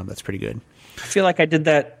 That's pretty good. I feel like I did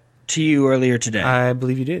that to you earlier today. I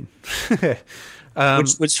believe you did.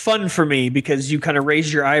 Which was fun for me because you kind of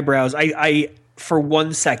raised your eyebrows. I for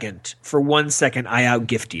one second, I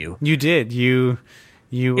out-gifted you. You did. You.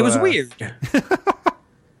 It was weird.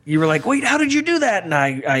 You were like, "Wait, how did you do that?" And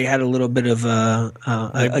I had a little bit of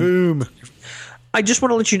boom. I just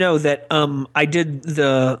want to let you know that I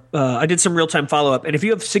did some real time follow up, and if you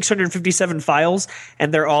have 657 files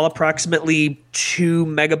and they're all approximately 2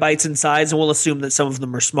 megabytes in size, and we'll assume that some of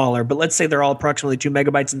them are smaller, but let's say they're all approximately 2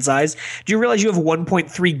 megabytes in size. Do you realize you have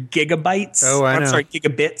 1.3 gigabytes? Oh, I know. I'm sorry,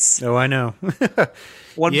 gigabits. Oh, I know.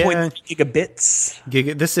 1.3 gigabits.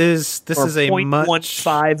 This is a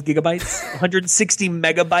 0.15 gigabytes. 160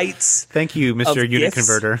 megabytes. Thank you, Mr. Unit GIFs.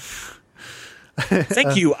 Converter.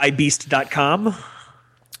 Thank you, ibeast.com.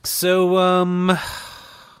 So,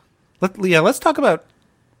 let's talk about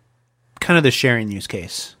kind of the sharing use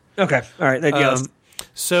case. Okay, all right.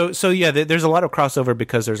 So yeah, there's a lot of crossover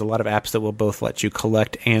because there's a lot of apps that will both let you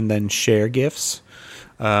collect and then share GIFs.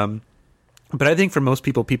 But I think for most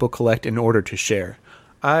people collect in order to share.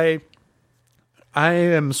 I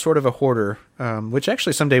am sort of a hoarder, which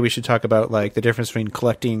actually someday we should talk about, like the difference between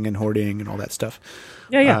collecting and hoarding and all that stuff.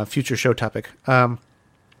 Yeah. Future show topic.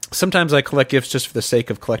 Sometimes I collect GIFs just for the sake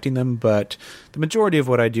of collecting them, but the majority of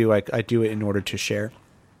what I do, I do it in order to share.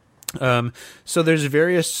 So there's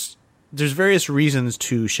various reasons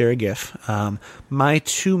to share a GIF. My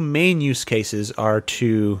two main use cases are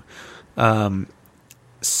to upload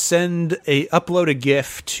a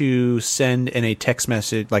GIF to send in a text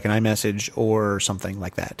message, like an iMessage or something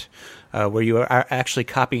like that, where you are actually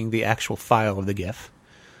copying the actual file of the GIF,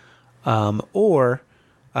 or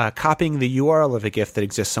copying the URL of a GIF that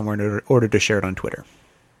exists somewhere in order to share it on Twitter.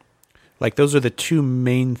 Like, those are the two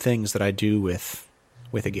main things that I do with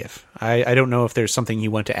a GIF. I don't know if there's something you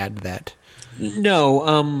want to add to that. No,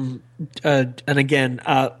 and again,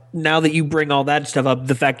 now that you bring all that stuff up,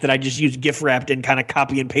 the fact that I just use GIF Wrapped and kind of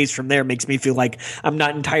copy and paste from there makes me feel like I'm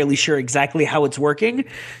not entirely sure exactly how it's working.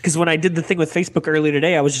 Because when I did the thing with Facebook earlier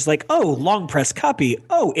today, I was just like, oh, long press copy.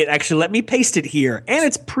 Oh, it actually let me paste it here. And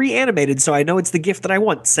it's pre-animated, so I know it's the GIF that I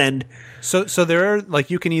want. Send. So there are, like,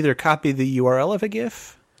 you can either copy the URL of a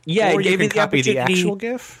GIF. Yeah, or it gave me the actual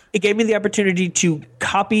GIF. It gave me the opportunity to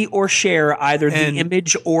copy or share either the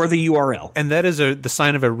image or the URL. And that is the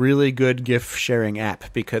sign of a really good GIF sharing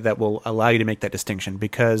app, because that will allow you to make that distinction.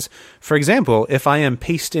 Because, for example, if I am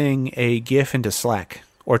pasting a GIF into Slack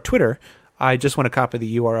or Twitter, I just want to copy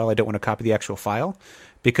the URL. I don't want to copy the actual file,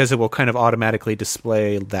 because it will kind of automatically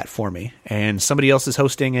display that for me. And somebody else is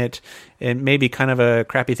hosting it. It may be kind of a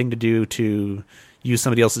crappy thing to do, to use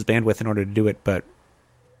somebody else's bandwidth in order to do it, but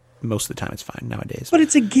most of the time it's fine nowadays. But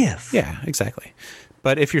it's a GIF. Yeah, exactly.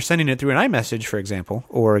 But if you're sending it through an iMessage, for example,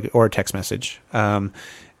 or a text message,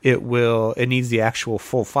 it needs the actual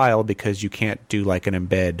full file, because you can't do like an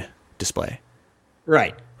embed display.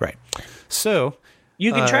 Right. So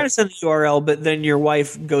you can try to send the URL, but then your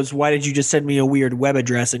wife goes, "Why did you just send me a weird web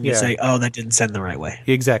address?" And you say, "Oh, that didn't send the right way."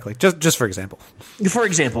 Exactly. Just for example. For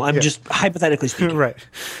example, I'm just hypothetically speaking. Right.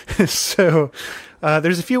 So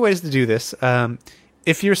there's a few ways to do this.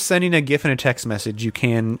 If you're sending a GIF in a text message, you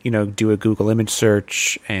can, do a Google image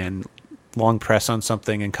search and long press on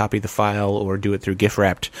something and copy the file, or do it through GIF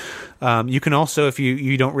Wrapped. You can also, if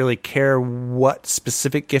you don't really care what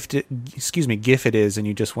specific GIF it is, and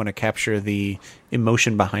you just want to capture the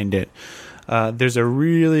emotion behind it, there's a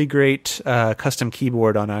really great custom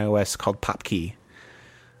keyboard on iOS called PopKey.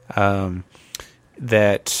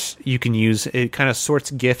 that you can use. It kind of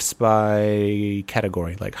sorts GIFs by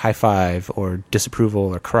category, like high five or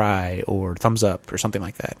disapproval or cry or thumbs up or something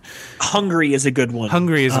like that. Hungry is a good one.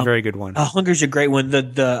 Hungry is a very good one. Hungry's a great one.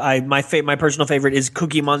 My personal favorite is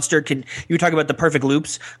Cookie Monster. You talk about the perfect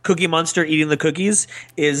loops? Cookie Monster eating the cookies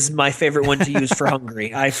is my favorite one to use for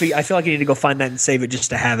hungry. I feel like I need to go find that and save it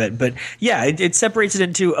just to have it. But yeah, it separates it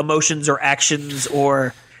into emotions or actions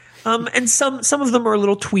or. And some of them are a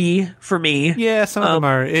little twee for me. Yeah, some of them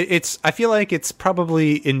are. I feel like it's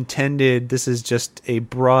probably intended. This is just a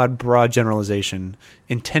broad generalization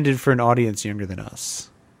intended for an audience younger than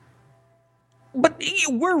us. But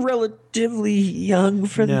we're relatively young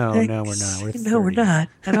for No, that. no, we're not. We're not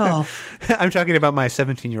at all. I'm talking about my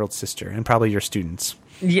 17-year-old sister and probably your students.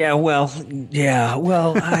 Well,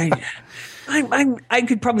 I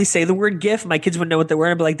could probably say the word GIF. My kids would know what they're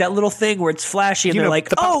wearing, but like that little thing where it's flashy and they're like,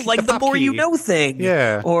 the more you know thing.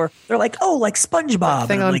 Yeah. Or they're like, like SpongeBob.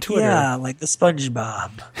 Thing on Twitter. Yeah, like the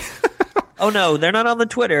SpongeBob. Oh no, they're not on the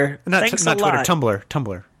Twitter. Thanks a lot.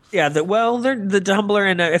 Tumblr. Yeah, they're the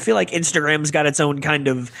Tumblr, and I feel like Instagram's got its own kind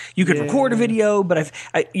of. You can record a video, but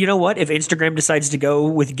you know what? If Instagram decides to go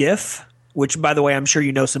with GIF, which, by the way, I'm sure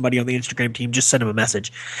you know somebody on the Instagram team, just send them a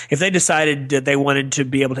message. If they decided that they wanted to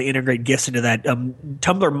be able to integrate GIFs into that,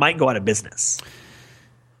 Tumblr might go out of business.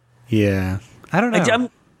 Yeah, I don't know.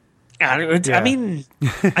 I mean,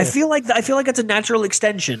 I feel like it's a natural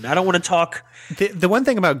extension. I don't want to talk. The one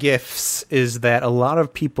thing about GIFs is that a lot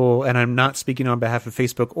of people, and I'm not speaking on behalf of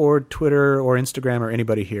Facebook or Twitter or Instagram or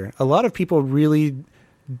anybody here, a lot of people really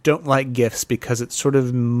don't like GIFs because it sort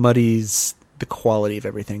of muddies the quality of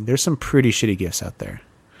everything. There's some pretty shitty GIFs out there.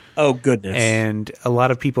 Oh, goodness. And a lot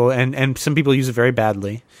of people, and some people use it very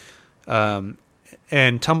badly. And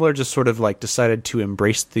Tumblr just sort of like decided to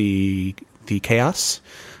embrace the chaos.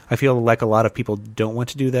 I feel like a lot of people don't want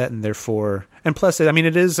to do that, and therefore, and plus, I mean,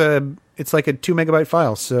 it's like a 2 megabyte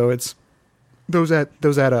file, so it's those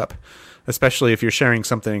add up, especially if you're sharing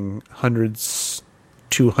something hundreds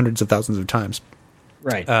of thousands of times.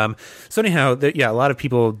 Right. So anyhow, a lot of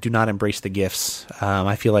people do not embrace the GIFs.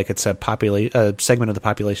 I feel like it's a segment of the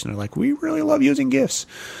population that are like, we really love using GIFs.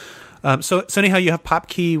 So anyhow, you have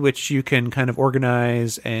PopKey, which you can kind of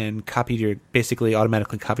organize and basically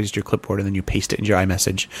automatically copies to your clipboard, and then you paste it into your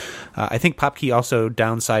iMessage. I think PopKey also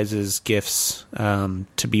downsizes GIFs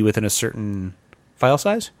to be within a certain file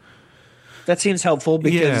size. That seems helpful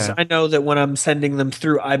because I know that when I'm sending them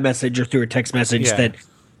through iMessage or through a text message that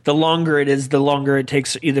the longer it is, the longer it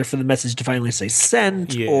takes either for the message to finally say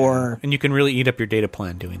sent or... And you can really eat up your data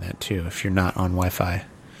plan doing that too if you're not on Wi-Fi.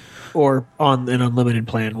 Or on an unlimited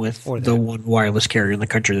plan with the one wireless carrier in the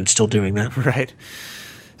country that's still doing that. Right.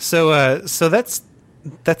 So that's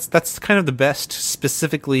kind of the best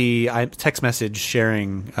specifically text message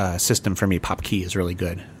sharing system for me. PopKey is really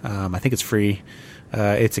good. I think it's free.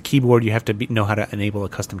 It's a keyboard. You have to know how to enable a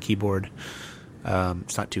custom keyboard.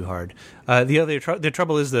 It's not too hard. The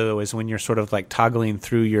trouble is, though, is when you're sort of like toggling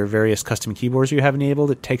through your various custom keyboards you have enabled,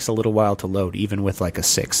 it takes a little while to load, even with like an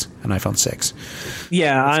iPhone 6.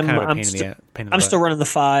 Yeah, I'm still running the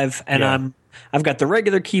 5, and I've got the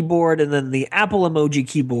regular keyboard, and then the Apple emoji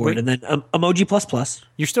keyboard, and then emoji plus.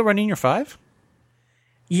 You're still running your 5?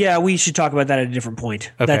 Yeah, we should talk about that at a different point.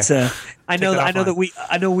 Okay. That's I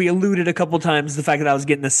know we alluded a couple times to the fact that I was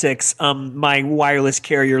getting a 6. My wireless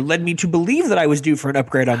carrier led me to believe that I was due for an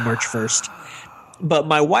upgrade on March 1st. But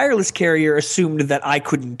my wireless carrier assumed that I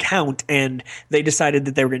couldn't count, and they decided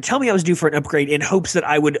that they were going to tell me I was due for an upgrade in hopes that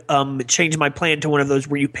I would change my plan to one of those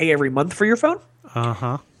where you pay every month for your phone.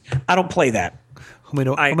 Uh-huh. I don't play that.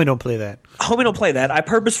 Homie don't play that. Homie don't play that. I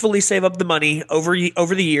purposefully save up the money over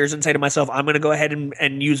the years and say to myself, I'm going to go ahead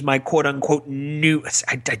and use my quote-unquote new...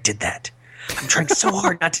 I did that. I'm trying so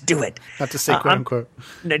hard not to do it. Not to say quote-unquote.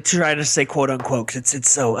 Try to say quote-unquote because it's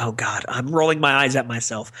so... Oh, God. I'm rolling my eyes at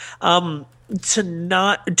myself. To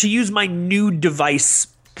use my new device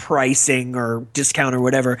pricing or discount or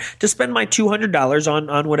whatever to spend my $200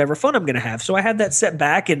 on whatever phone I'm going to have. So I had that set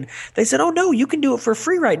back, and they said, oh, no, you can do it for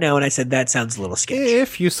free right now. And I said, that sounds a little sketchy.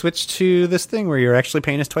 If you switch to this thing where you're actually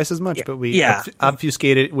paying us twice as much, but we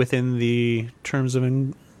obfuscate it within the terms of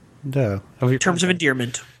endearment. In your terms of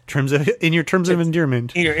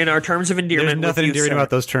endearment. In our terms of endearment. There's nothing endearing about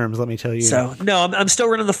those terms, let me tell you. So, no, I'm still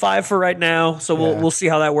running the 5 for right now, so we'll see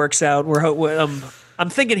how that works out. I'm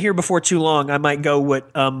thinking here before too long I might go what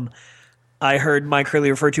I heard Mike Hurley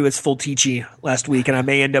refer to as full Teachy last week, and I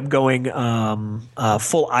may end up going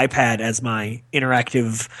full iPad as my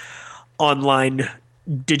interactive online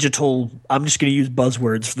digital. I'm just going to use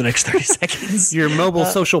buzzwords for the next 30 seconds. Your mobile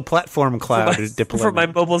social platform cloud deployment. For my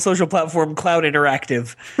mobile social platform cloud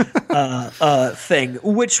interactive thing,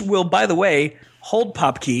 which will, by the way, hold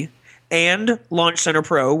PopKey and Launch Center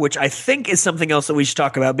Pro, which I think is something else that we should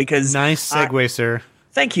talk about because nice segue, sir.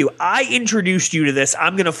 Thank you. I introduced you to this.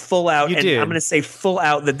 I'm going to full out, I'm going to say full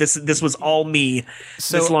out that this was all me.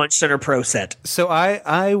 This Launch Center Pro set. So I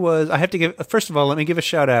have to give. First of all, let me give a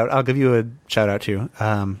shout out. I'll give you a shout out too,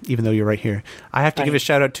 even though you're right here. I have to give a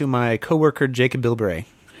shout out to my coworker Jacob Bilbray,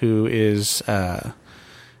 who is a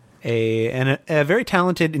very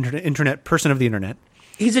talented internet person of the internet.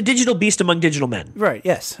 He's a digital beast among digital men. Right.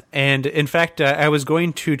 Yes. And in fact, I was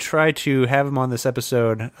going to try to have him on this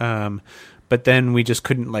episode. But then we just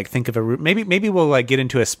couldn't think of a route. Maybe we'll get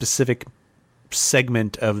into a specific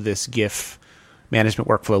segment of this GIF management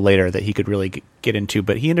workflow later that he could really get into.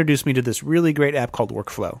 But he introduced me to this really great app called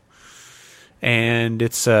Workflow, and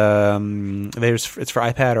it's for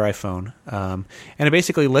iPad or iPhone, and it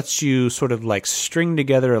basically lets you sort of string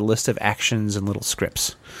together a list of actions and little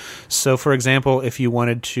scripts. So, for example, if you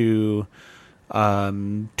wanted to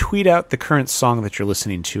tweet out the current song that you're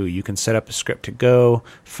listening to, you can set up a script to go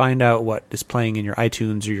find out what is playing in your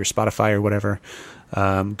iTunes or your Spotify or whatever.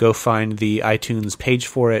 Go find the iTunes page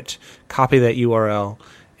for it, copy that URL,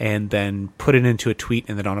 and then put it into a tweet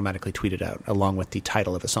and then automatically tweet it out along with the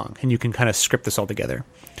title of the song. And you can kind of script this all together.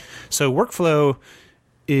 So Workflow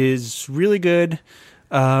is really good.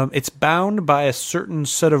 It's bound by a certain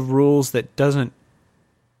set of rules that doesn't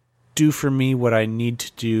do for me what I need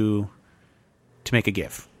to do to make a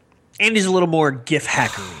GIF. And he's a little more GIF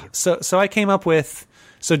hackery. So I came up with...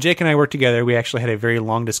 So Jake and I worked together. We actually had a very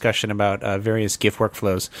long discussion about various GIF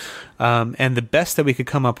workflows. And the best that we could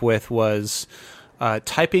come up with was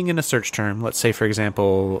typing in a search term. Let's say, for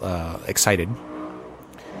example, excited.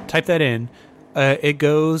 Type that in. It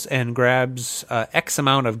goes and grabs X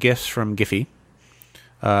amount of GIFs from Giphy.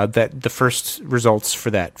 That the first results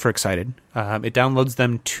for excited. It downloads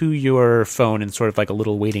them to your phone in sort of a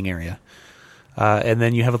little waiting area. And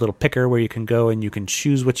then you have a little picker where you can go and you can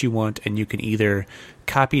choose what you want, and you can either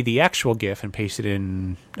copy the actual GIF and paste it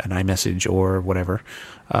in an iMessage or whatever,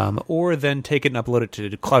 or then take it and upload it to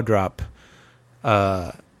CloudDrop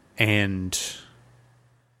and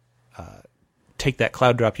take that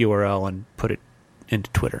CloudDrop URL and put it into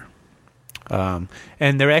Twitter. And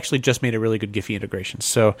they actually just made a really good Giphy integration.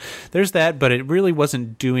 So there's that, but it really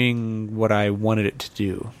wasn't doing what I wanted it to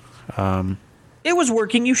do. It was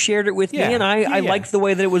working. You shared it with me, and I liked the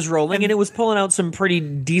way that it was rolling, and it was pulling out some pretty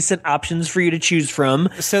decent options for you to choose from.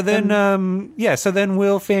 So then, so then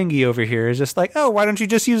Will Fangy over here is just like, oh, why don't you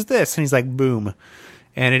just use this? And he's like, boom.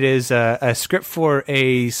 And it is a script for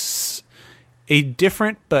a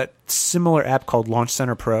different but similar app called Launch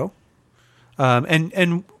Center Pro.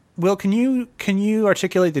 And Will, can you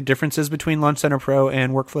articulate the differences between Launch Center Pro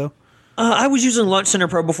and Workflow? I was using Launch Center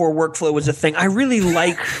Pro before Workflow was a thing. I really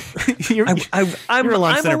like. I'm a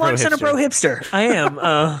Launch Center Pro hipster. I am.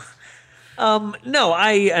 No,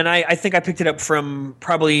 I think I picked it up from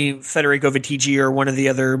probably Federico Viticci or one of the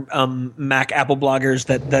other Mac Apple bloggers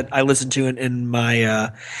that I listen to in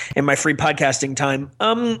my free podcasting time.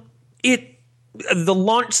 The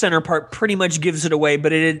Launch Center part pretty much gives it away,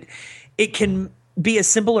 but it can be as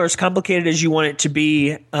simple or as complicated as you want it to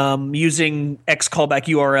be, using X callback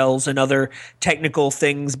URLs and other technical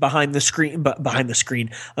things behind the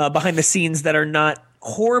scenes that are not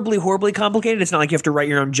horribly complicated. It's not like you have to write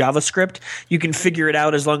your own JavaScript. You can figure it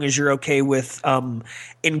out as long as you're okay with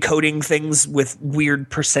encoding things with weird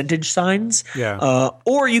percentage signs. Yeah.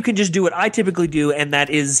 Or you can just do what I typically do, and that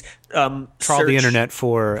is trawl the internet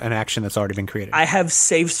for an action that's already been created. I have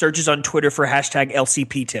saved searches on Twitter for hashtag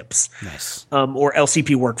LCP tips. Nice. Or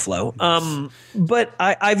LCP workflow. Nice. But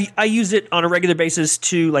I use it on a regular basis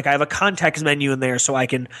to, I have a contacts menu in there, so I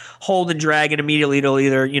can hold and drag, and immediately it'll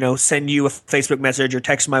either, send you a Facebook message or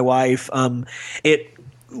text my wife. It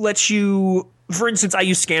lets you, for instance, I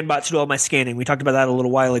use ScanBot to do all my scanning. We talked about that a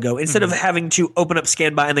little while ago. Instead of having to open up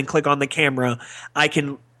ScanBot and then click on the camera, I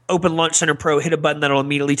can open Launch Center Pro, hit a button that'll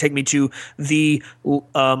immediately take me to the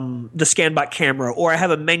ScanBot camera, or I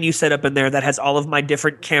have a menu set up in there that has all of my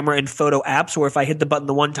different camera and photo apps, or if I hit the button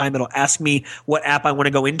the one time, it'll ask me what app I want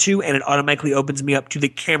to go into, and it automatically opens me up to the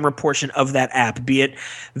camera portion of that app, be it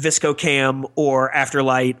ViscoCam or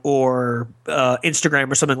Afterlight or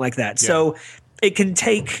Instagram or something like that. Yeah. So it can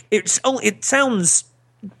take – it sounds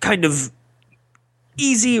kind of –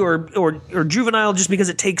 easy or juvenile just because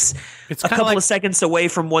it takes a couple of seconds away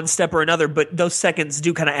from one step or another, but those seconds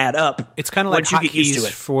do kind of add up. It's kind of like hotkeys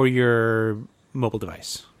for your mobile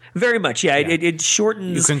device. Very much, yeah. It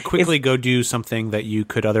shortens. You can quickly go do something that you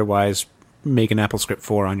could otherwise make an Apple script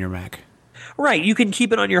for on your Mac. Right, you can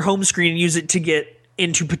keep it on your home screen and use it to get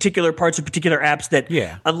into particular parts of particular apps that,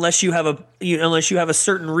 unless you have a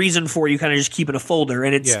certain reason for, you kind of just keep in a folder,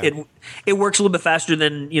 and it works a little bit faster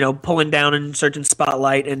than pulling down and searching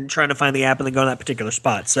Spotlight and trying to find the app and then go to that particular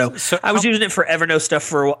spot. So I was using it for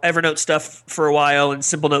Evernote stuff for a while and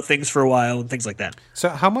Simple Note things for a while and things like that. So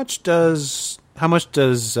how much does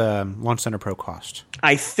Launch Center Pro cost?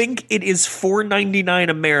 I think it is $4.99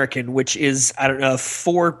 American, which is, I don't know,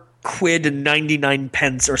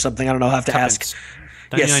 £4.99 or something. I don't know. I'll have to ask.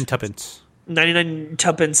 99 tuppence. 99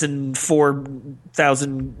 tuppence and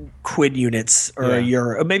 4,000 quid units or a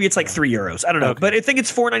euro. Maybe it's like €3. I don't know. Okay. But I think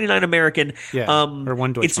it's $4.99 American. Yeah. Or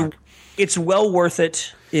one Deutschmark. It's well worth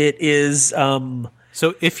it. It is.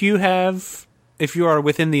 So if you are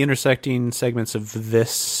within the intersecting segments of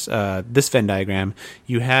this Venn diagram,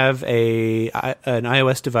 you have an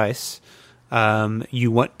iOS device.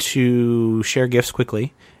 You want to share GIFs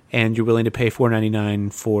quickly, and you're willing to pay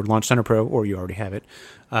 $4.99 for Launch Center Pro, or you already have it.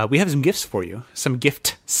 We have some gifts for you, some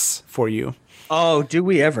gifts for you. Oh, do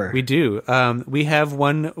we ever? We do. We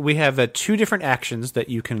have two different actions that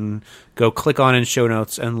you can go click on in show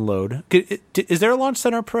notes and load. Is there a Launch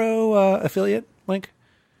Center Pro affiliate link?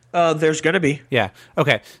 There's going to be. Yeah.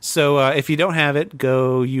 Okay. So if you don't have it,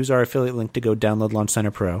 go use our affiliate link to go download Launch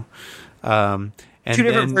Center Pro. And two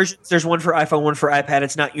different versions. There's one for iPhone, one for iPad.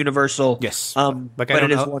 It's not universal. Yes. But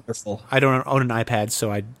it is wonderful. I don't own an iPad,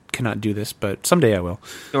 so I cannot do this, but someday I will.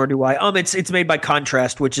 Nor do I. It's made by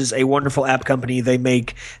Contrast, which is a wonderful app company. They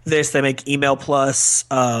make this. They make Email Plus.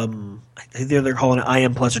 Either they're calling it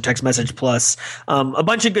IM Plus or Text Message Plus. A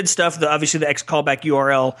bunch of good stuff. Obviously, the X callback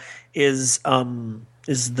URL is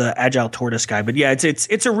the Agile Tortoise guy. But yeah,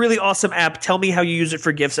 it's a really awesome app. Tell me how you use it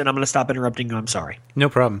for GIFs, and I'm going to stop interrupting you. I'm sorry. No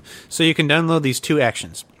problem. So you can download these two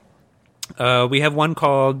actions. We have one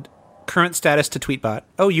called Current Status to Tweetbot.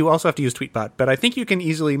 Oh, you also have to use Tweetbot, but I think you can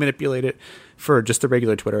easily manipulate it for just the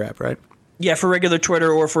regular Twitter app, right? Yeah, for regular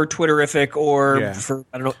Twitter or for Twitterific or for,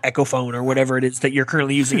 I don't know, Echophone or whatever it is that you're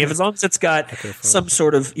currently using. As long as it's got some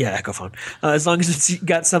sort of, Echophone. As long as it's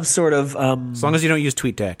got some sort of... as long as you don't use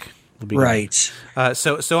TweetDeck. Right.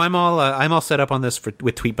 So I'm all set up on this with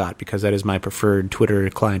Tweetbot because that is my preferred Twitter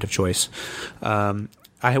client of choice.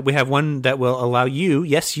 We have one that will allow you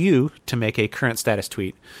to make a current status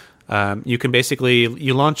tweet. You can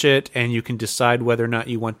you launch it and you can decide whether or not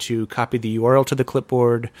you want to copy the URL to the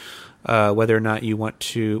clipboard, whether or not you want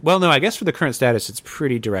to. Well, no, I guess for the current status it's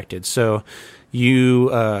pretty directed. So you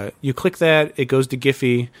click that, it goes to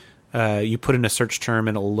Giphy. You put in a search term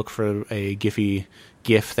and it'll look for a Giphy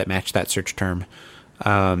GIF that match that search term,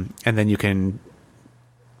 and then you can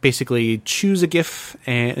basically choose a GIF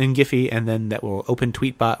in Giphy, and then that will open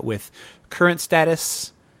Tweetbot with current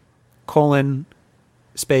status :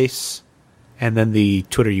 space, and then the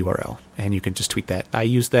Twitter URL, and you can just tweet that. I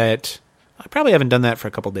use that. I probably haven't done that for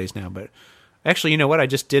a couple days now, but actually, you know what? I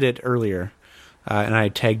just did it earlier. And I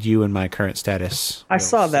tagged you in my current status. I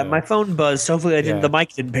saw that. My phone buzzed. Hopefully, the mic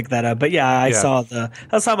didn't pick that up. But I saw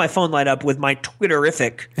my phone light up with my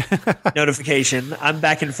Twitterific notification. I'm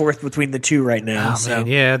back and forth between the two right now. Oh, man.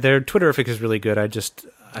 Yeah, their Twitterific is really good. It's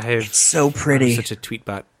so pretty. I'm such a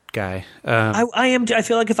Tweetbot guy. I am. I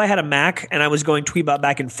feel like if I had a Mac and I was going Tweetbot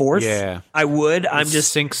back and forth, I would. It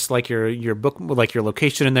syncs like your book, like your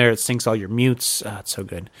location in there. It syncs all your mutes. It's so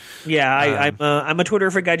good. Yeah, I'm a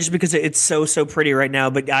Twitterific guy just because it's so pretty right now.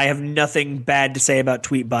 But I have nothing bad to say about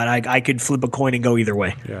Tweetbot. I could flip a coin and go either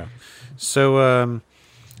way. Yeah. So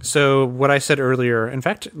what I said earlier. In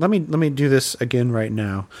fact, let me do this again right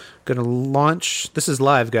now. I'm going to launch. This is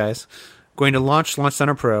live, guys. Going to launch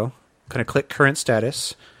Center Pro. Going to click current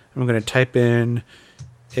status. I'm going to type in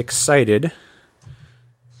excited.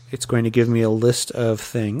 It's going to give me a list of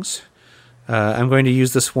things. I'm going to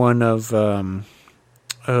use this one of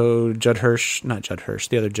Judd Hirsch, not Judd Hirsch,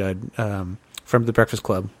 the other Judd from The Breakfast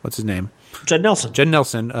Club. What's his name? Judd Nelson. Judd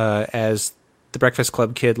Nelson as the Breakfast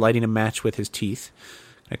Club kid lighting a match with his teeth.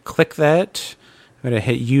 I'm going to click that. I'm going to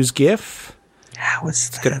hit use GIF.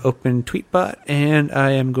 It's going to open Tweetbot, and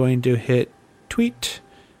I am going to hit tweet.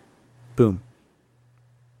 Boom.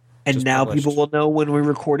 And just now published. People will know when we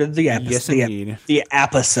recorded the episode. Yes, indeed. The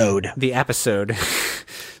episode. The episode.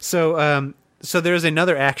 So there's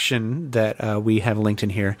another action that we have linked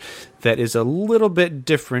in here that is a little bit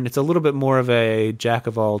different. It's a little bit more of a jack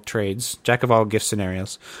of all trades, jack of all GIF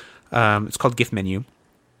scenarios. It's called GIF menu.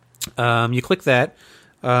 You click that.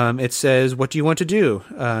 It says, "What do you want to do?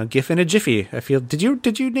 GIF in a jiffy." I feel. Did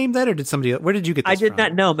you name that, or did somebody else? Where did you get this I did from?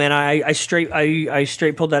 not know, man. I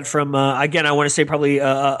straight pulled that from again. I want to say probably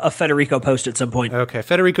a Federico post at some point. Okay,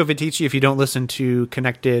 Federico Vitici. If you don't listen to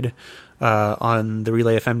Connected on the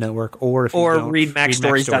Relay FM network, or if you don't read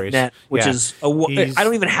MacStories.net, which is I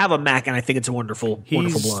don't even have a Mac, and I think it's a wonderful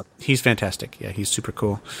blog. He's fantastic. Yeah, he's super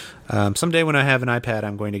cool. Someday when I have an iPad,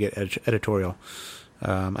 I'm going to get editorial.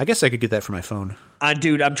 I guess I could get that for my phone.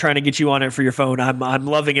 Dude, I'm trying to get you on it for your phone. I'm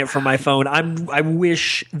loving it for my phone. I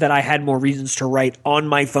wish that I had more reasons to write on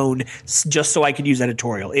my phone just so I could use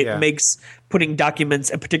editorial. It makes putting documents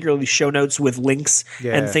and particularly show notes with links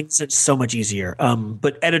and things so much easier.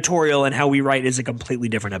 But editorial and how we write is a completely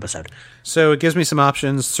different episode. So it gives me some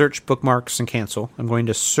options: search, bookmarks, and cancel. I'm going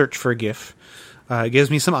to search for a GIF. It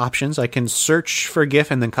gives me some options. I can search for a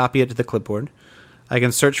GIF and then copy it to the clipboard. I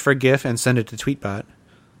can search for a GIF and send it to Tweetbot.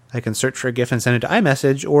 I can search for a GIF and send it to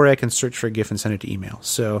iMessage, or I can search for a GIF and send it to email.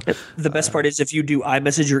 So the best part is if you do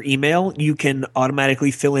iMessage or email, you can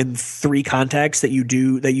automatically fill in 3 contacts that you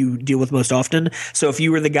deal with most often. So if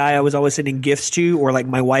you were the guy I was always sending GIFs to, or like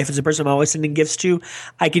my wife is the person I'm always sending GIFs to,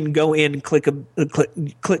 I can go in, click,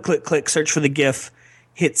 search for the GIF,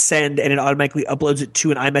 hit send, and it automatically uploads it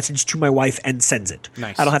to an iMessage to my wife and sends it.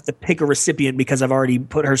 Nice. I don't have to pick a recipient because I've already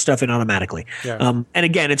put her stuff in automatically. Yeah. And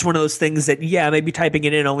again, it's one of those things that, maybe typing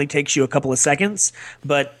it in only takes you a couple of seconds,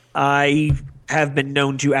 but I have been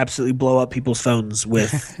known to absolutely blow up people's phones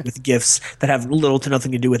with GIFs that have little to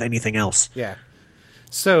nothing to do with anything else. Yeah.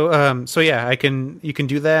 So you can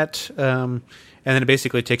do that. And then it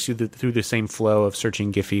basically takes you through the same flow of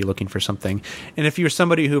searching Giphy, looking for something. And if you're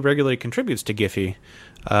somebody who regularly contributes to Giphy,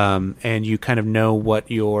 and you kind of know what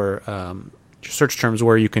your search terms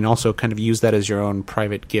were, you can also kind of use that as your own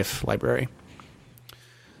private GIF library.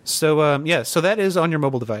 So so that is on your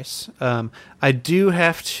mobile device. I do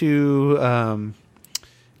have to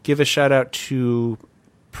give a shout out to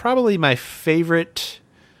probably my favorite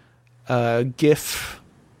GIF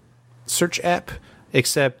search app,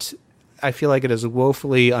 except I feel like it is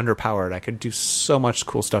woefully underpowered. I could do so much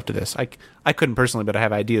cool stuff to this. I couldn't personally, but I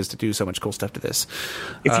have ideas to do so much cool stuff to this.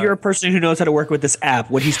 If you're a person who knows how to work with this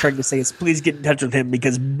app, what he's trying to say is please get in touch with him,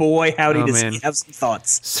 because boy, howdy does he have some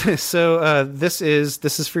thoughts. So this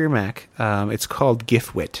is for your Mac. It's called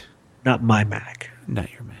GIFWit. Not my Mac.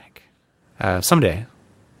 Not your Mac. Someday.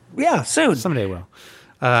 Yeah, soon. Someday will.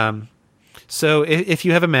 So if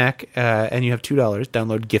you have a Mac and you have $2,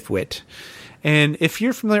 download GIFWit. And if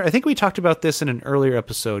you're familiar, I think we talked about this in an earlier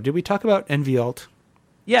episode. Did we talk about NVAlt?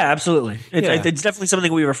 Yeah, absolutely. It's definitely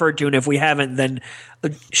something we referred to, and if we haven't, then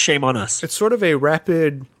shame on us. It's sort of a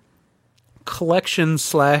rapid collection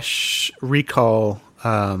 / recall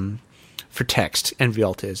for text.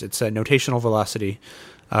 NVAlt is. It's a notational velocity.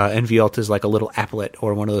 NVAlt is like a little applet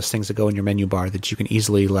or one of those things that go in your menu bar that you can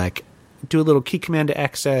easily like do a little key command to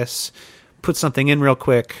access, put something in real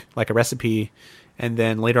quick, like a recipe. And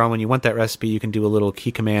then later on, when you want that recipe, you can do a little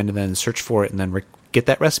key command and then search for it and then get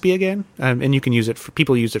that recipe again. And you can use it for,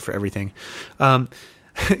 people use it for everything.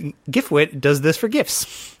 GIFWit does this for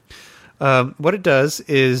GIFs. What it does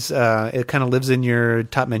is it kind of lives in your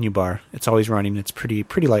top menu bar. It's always running. It's pretty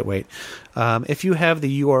lightweight. If you have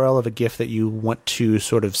the URL of a GIF that you want to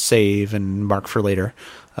sort of save and mark for later,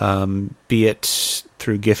 be it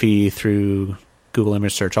through Giphy, through Google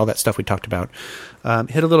image search, all that stuff we talked about.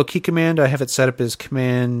 Hit a little key command. I have it set up as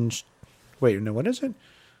command. Wait, no, what is it?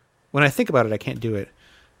 When I think about it, I can't do it.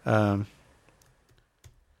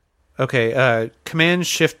 Command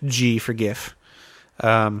Shift G for GIF.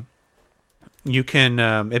 You can.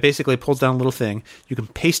 It basically pulls down a little thing. You can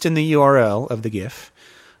paste in the URL of the GIF,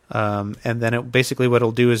 and then it basically what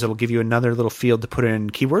it'll do is it'll give you another little field to put in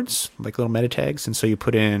keywords, like little meta tags, and so you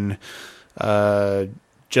put in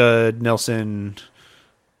Judd Nelson.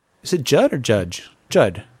 Is it Judd or Judge?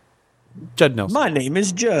 Judd Nelson. My name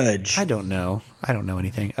is Judge. I don't know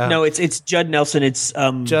anything. No, it's Judd Nelson. It's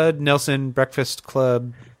Judd Nelson Breakfast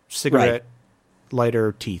Club cigarette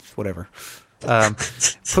lighter teeth, whatever.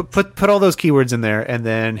 Put all those keywords in there and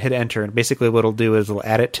then hit enter. And basically, what it'll do is it'll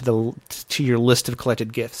add it to your list of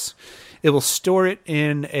collected GIFs. It will store it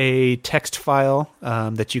in a text file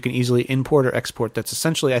that you can easily import or export. That's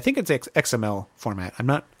essentially, I think it's XML format. I'm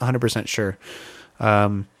not 100% sure.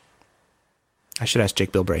 I should ask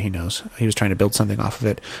Jake Bilbray. He knows. He was trying to build something off of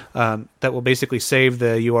it. That will basically save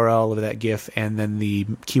the URL of that GIF and then the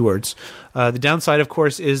keywords. The downside, of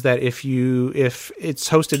course, is that if it's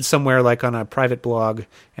hosted somewhere like on a private blog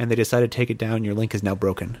and they decide to take it down, your link is now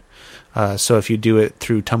broken. So if you do it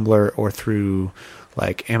through Tumblr or through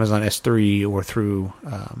like Amazon S3 or through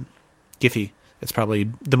Giphy, it's probably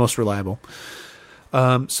the most reliable.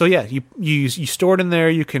 So yeah, you store it in there.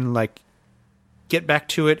 You can like get back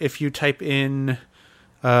to it if you type in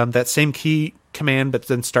that same key command, but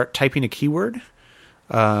then start typing a keyword.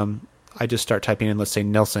 I just start typing in, let's say,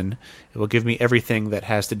 Nelson. It will give me everything that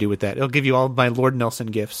has to do with that. It'll give you all my Lord Nelson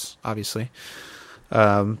GIFs, obviously,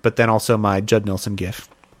 but then also my Judd Nelson GIF.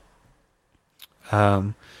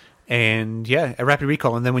 And yeah, a rapid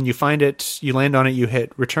recall. And then when you find it, you land on it, you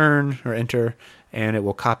hit return or enter, and it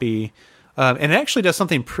will copy. And it actually does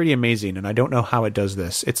something pretty amazing, and I don't know how it does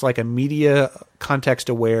this. It's like a media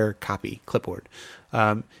context-aware copy clipboard.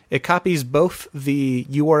 It copies both the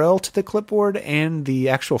URL to the clipboard and the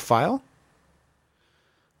actual file.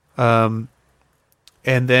 And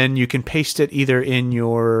then you can paste it either in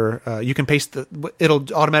your...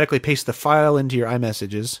 it'll automatically paste the file into your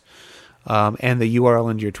iMessages and the URL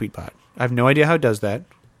into your tweetbot. I have no idea how it does that.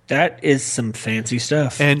 That is some fancy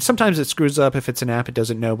stuff. And sometimes it screws up if it's an app it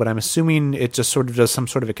doesn't know, but I'm assuming it just sort of does some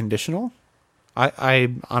sort of a conditional.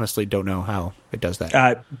 I honestly don't know how it does that.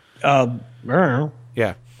 I don't know.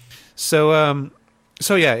 Yeah. So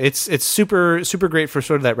yeah, it's super, super great for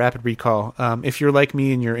sort of that rapid recall. If you're like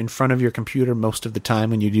me and you're in front of your computer most of the time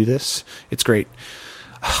when you do this, it's great.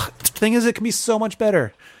 The thing is, it can be so much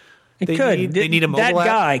better. They need a mobile app. That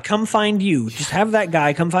guy come find you. Just have that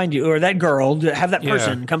guy come find you, or that girl have that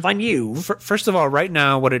person come find you. First of all, right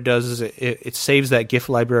now, what it does is it saves that GIF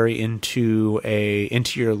library into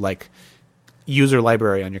your like user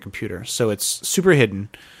library on your computer, so it's super hidden.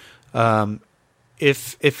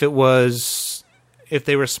 If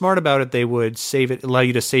they were smart about it, they would allow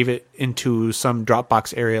you to save it into some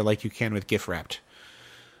Dropbox area like you can with GIF Wrapped,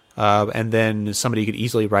 and then somebody could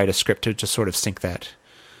easily write a script to just sort of sync that.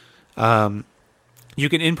 You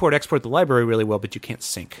can export the library really well, but you can't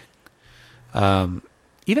sync. Even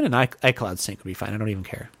an iCloud sync would be fine. I don't even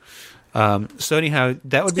care. So anyhow,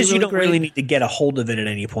 that would be really you don't great. really need to get a hold of it at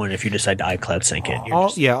any point if you decide to iCloud sync it.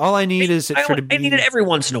 All I need is for it to be. I need it every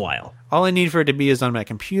once in a while. All I need for it to be is on my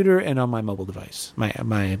computer and on my mobile device, my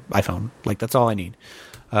iPhone. Like that's all I need.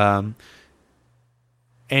 And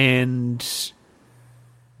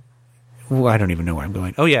I don't even know where I'm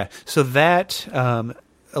going. Oh yeah, so that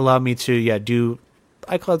allowed me to do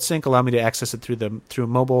iCloud sync, allow me to access it through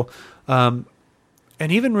mobile, and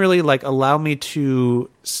even really like allow me to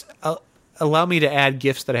add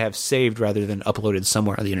GIFs that I have saved rather than uploaded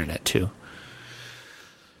somewhere on the internet too.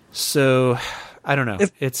 So I don't know.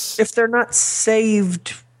 If they're not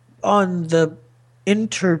saved on the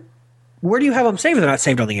where do you have them saved? If they're not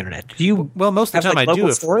saved on the internet. Do you? Well, most of the time I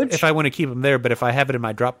do storage? if I want to keep them there. But if I have it in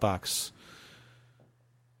my Dropbox,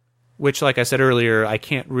 which, like I said earlier, I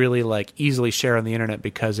can't really like easily share on the internet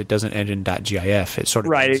because it doesn't end in .gif. It sort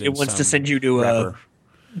of it wants to send you to a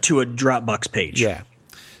Dropbox page. Yeah.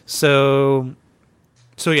 So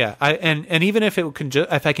yeah, and even if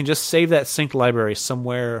if I can just save that synced library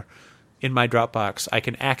somewhere in my Dropbox, I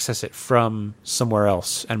can access it from somewhere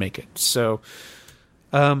else and make it. So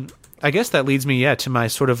I guess that leads me to my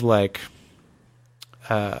sort of like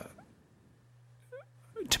to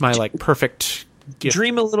my like perfect GIF.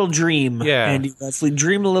 Dream a little dream. Yeah. And Leslie,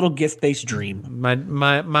 dream a little GIF-based dream.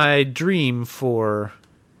 My dream for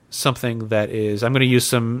something that is, I'm going to use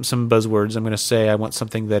some buzzwords. I'm going to say I want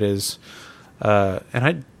something that is, and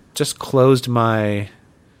I just closed my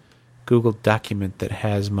Google document that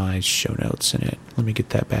has my show notes in it. Let me get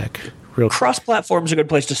that back real quick. Cross-platform is a good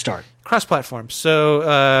place to start. Cross-platform. So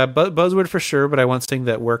buzzword for sure, but I want something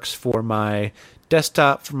that works for my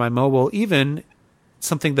desktop, for my mobile, even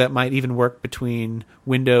something that might even work between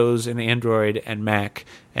Windows and Android and Mac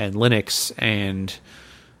and Linux and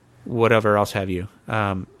whatever else have you.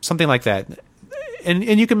 Something like that. And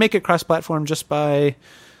you can make it cross-platform just by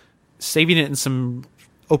saving it in some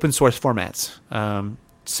open source formats.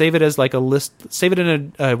 Save it as like a list, save it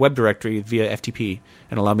in a web directory via FTP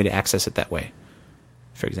and allow me to access it that way,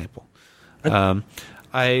 for example.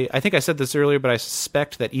 I think I said this earlier, but I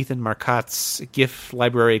suspect that Ethan Marcotte's GIF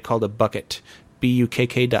library called a bucket,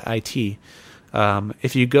 BUKK.IT.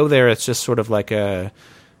 If you go there, it's just sort of like a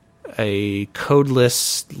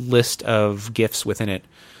codeless list of GIFs within it.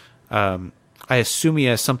 I assume he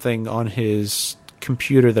has something on his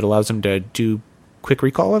computer that allows him to do quick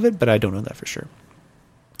recall of it, but I don't know that for sure.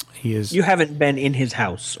 He is. You haven't been in his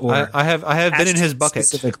house, or I have been in his bucket.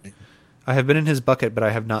 Specifically. I have been in his bucket, but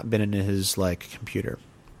I have not been in his like computer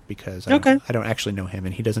because I don't actually know him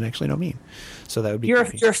and he doesn't actually know me. So that would be. You're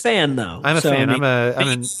a fan though. I'm a fan. I'm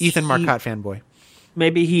an Ethan Marcotte fanboy.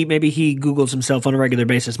 Maybe he Googles himself on a regular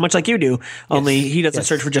basis, much like you do. Only he doesn't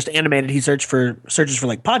search for just animated. He searches for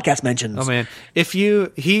like podcast mentions. Oh man,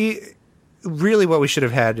 really what we should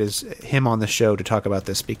have had is him on the show to talk about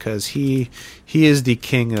this, because he is the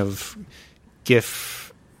king of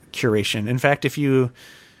GIF curation. In fact, if you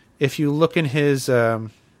look in his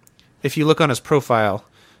if you look on his profile,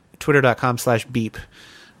 twitter.com/beep,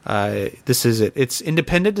 this is it. It's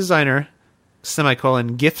independent designer,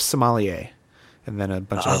 GIF Sommelier. And then a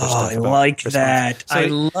bunch of other stuff. I like that. So I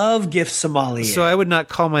love GIF Sommelier. So I would not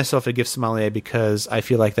call myself a GIF Sommelier because I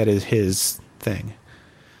feel like that is his thing.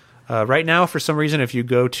 Right now, for some reason, if you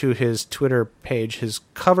go to his Twitter page, his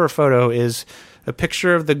cover photo is a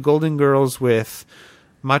picture of the Golden Girls with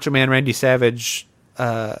Macho Man Randy Savage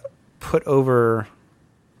put over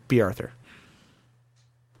B. Arthur.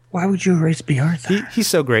 Why would you erase B. Arthur? He's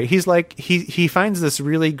so great. He's like he finds this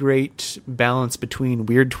really great balance between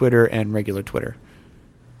weird Twitter and regular Twitter.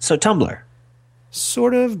 So Tumblr,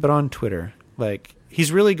 sort of, but on Twitter. Like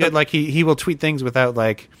he's really good. Like he will tweet things without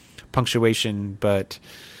like punctuation, but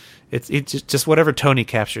it's just whatever tone he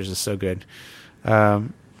captures is so good. So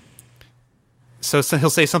he'll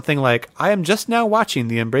say something like, "I am just now watching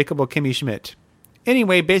The Unbreakable Kimmy Schmidt.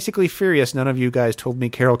 Anyway, basically furious none of you guys told me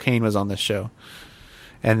Carol Kane was on this show."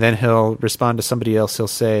 And then he'll respond to somebody else. He'll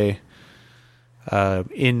say,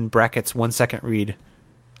 in brackets, 1 second read,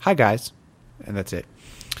 "Hi, guys." And that's it.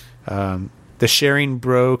 The sharing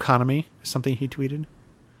bro economy is something he tweeted.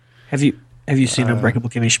 Have you seen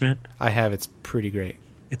Unbreakable Kimmy Schmidt? I have. It's pretty great.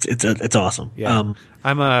 It's awesome. Yeah.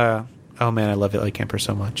 Oh man, I love Ellie Kemper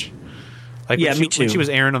so much. Like me too. When she was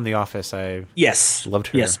Erin on The Office, I loved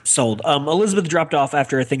her. Yes, sold. Elizabeth dropped off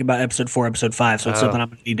after I think about episode 4, episode 5, so it's something I'm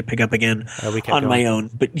going to need to pick up again on my own.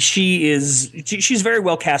 But she's very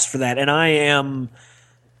well cast for that, and I am,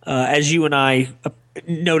 as you and I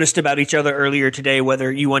noticed about each other earlier today,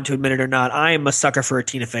 whether you want to admit it or not, I am a sucker for a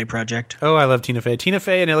Tina Fey project. Oh, I love Tina Fey. Tina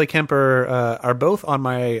Fey and Ellie Kemper are both on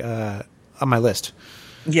my list.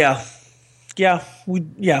 Yeah.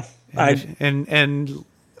 And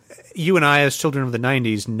you and I, as children of the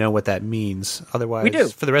 90s, know what that means. Otherwise, we do.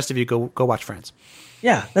 For the rest of you, go watch Friends.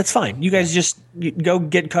 Yeah, that's fine. You guys just go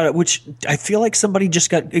get caught up, which I feel like somebody just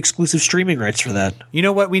got exclusive streaming rights for that. You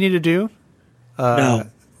know what we need to do? No.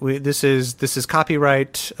 This is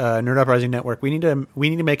copyright Nerd Uprising Network. We need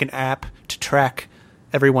to make an app to track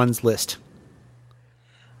everyone's list.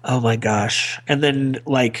 Oh my gosh. And then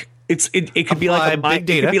like it could be like it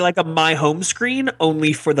could be like a my home screen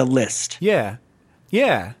only for the list.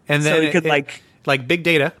 Yeah, and then so it could like big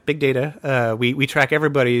data. We track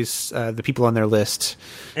everybody's the people on their list,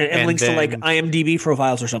 and links to like IMDb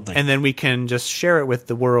profiles or something, and then we can just share it with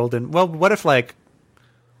the world. And well, what if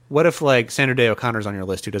Sandra Day O'Connor's on your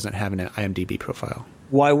list who doesn't have an IMDb profile?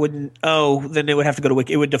 Why wouldn't? Oh, then it would have to go to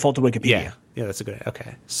It would default to Wikipedia. Yeah, that's a good.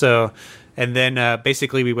 Okay, so and then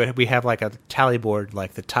basically we have like a tally board,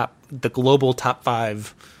 like the global top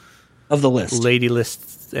 5 of the list, lady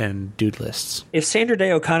lists and dude lists. If Sandra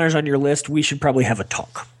Day O'Connor's on your list, we should probably have a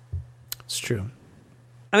talk. It's true.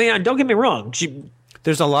 I mean, don't get me wrong.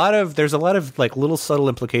 There's a lot of like little subtle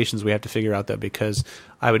implications we have to figure out though, because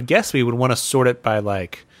I would guess we would want to sort it by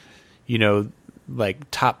like, like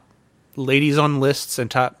top ladies on lists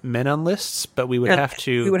and top men on lists, but we would have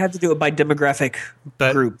to do it by demographic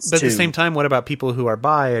groups. But at the same time, what about people who are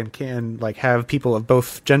bi and can like have people of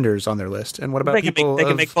both genders on their list? And what about they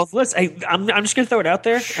can make both lists? I'm just going to throw it out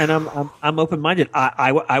there, and I'm open minded.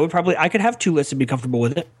 I could have 2 lists and be comfortable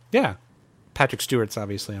with it. Yeah, Patrick Stewart's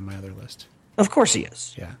obviously on my other list. Of course he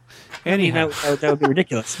is. Yeah. Anyhow, that would be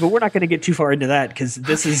ridiculous. But we're not going to get too far into that because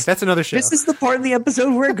that's another show. This is the part of the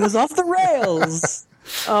episode where it goes off the rails.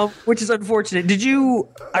 Which is unfortunate. Did you?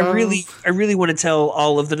 I really want to tell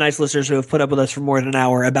all of the nice listeners who have put up with us for more than an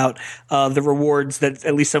hour about the rewards that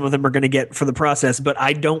at least some of them are going to get for the process. But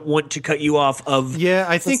I don't want to cut you off of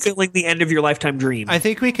fulfilling the end of your lifetime dream. I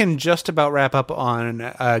think we can just about wrap up on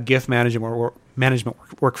GIF management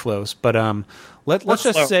workflows. But let's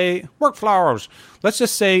just say workflows. Let's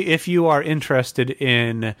just say if you are interested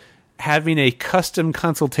in having a custom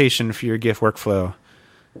consultation for your GIF workflow,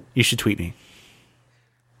 you should tweet me.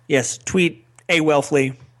 Yes, tweet A.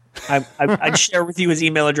 Welfley. I'd share with you his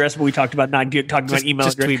email address, but we talked about not talking about email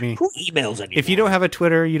address. Tweet me. Who emails anymore? If you don't have a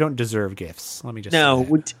Twitter, you don't deserve GIFs. Let me just say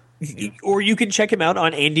that. Or you can check him out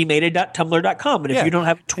on andymade.tumblr.com. And if you don't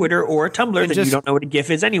have a Twitter or a Tumblr, then you don't know what a GIF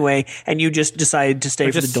is anyway, and you just decide to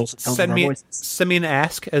stay for the dulcet tones of our voices. Send me an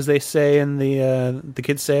ask, as they say in the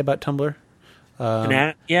kids say about Tumblr. Or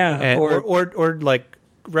like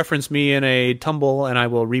reference me in a tumble, and I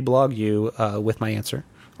will reblog you with my answer.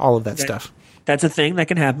 All of that stuff. That's a thing that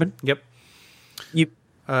can happen. Yep. You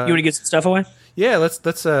want to get some stuff away? Yeah, let's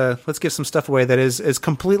give some stuff away that is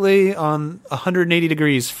completely on 180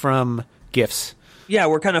 degrees from GIFs. Yeah,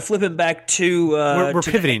 we're kind of flipping back to We're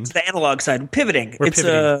pivoting to the analog side. Pivoting. We're It's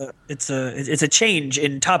pivoting. a change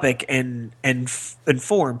in topic and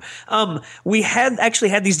form. We had actually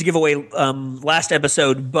had these to give away last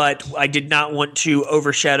episode, but I did not want to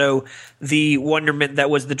overshadow the wonderment that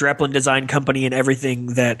was the Dreplin Design Company and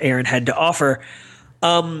everything that Aaron had to offer.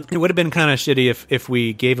 It would have been kind of shitty if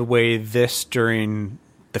we gave away this during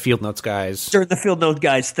the Field Notes guys. During the Field Note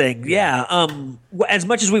guys thing, yeah. As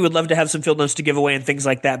much as we would love to have some Field Notes to give away and things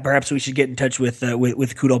like that, perhaps we should get in touch with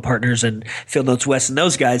Kudal Partners and Field Notes West and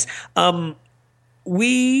those guys.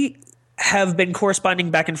 We have been corresponding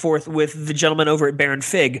back and forth with the gentlemen over at Baron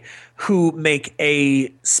Fig, who make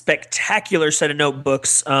a spectacular set of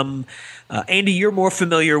notebooks. Andy, you're more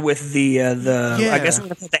familiar with the I guess I'm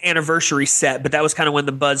going to call it the anniversary set, but that was kind of when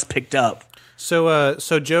the buzz picked up.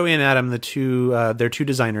 So Joey and Adam, they're two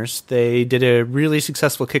designers. They did a really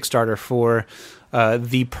successful Kickstarter for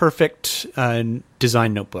the perfect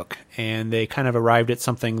design notebook, and they kind of arrived at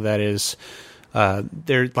something that is,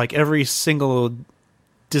 they're like every single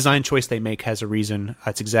design choice they make has a reason.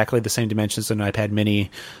 It's exactly the same dimensions as an iPad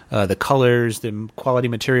Mini, the colors, the quality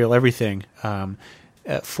material, everything.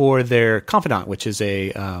 For their Confidant, which is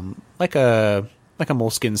a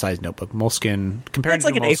Moleskine sized notebook. Moleskine compared It's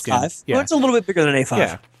to like an Moleskine, A5. yeah, Well, it's a little bit bigger than an A5.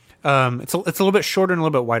 Yeah, it's a little bit shorter and a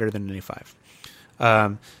little bit wider than an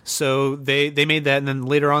A5. So they made that, and then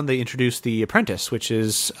later on they introduced the Apprentice, which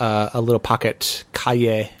is a little pocket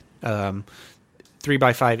cahier,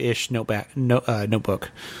 3x5 ish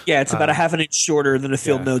notebook. Yeah, it's about a half an inch shorter than a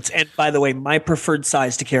Field Notes. And by the way, my preferred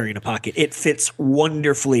size to carry in a pocket. It fits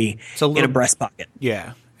wonderfully in a breast pocket.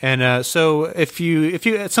 Yeah. And so if you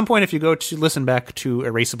at some point, if you go to listen back to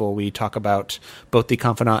Erasable, we talk about both the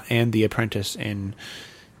Confidant and the Apprentice in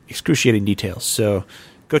excruciating details. So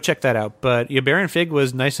go check that out. But Baron Fig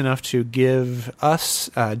was nice enough to give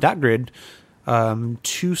us .grid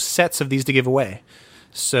 2 sets of these to give away.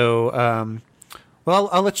 So well,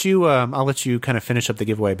 I'll let you kind of finish up the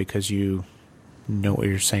giveaway because you know what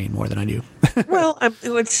you're saying more than I do. Well,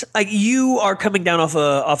 it's like you are coming down off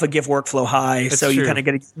a GIF workflow high, so true. you kind of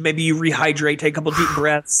get maybe you rehydrate, take a couple deep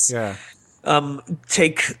breaths, Yeah.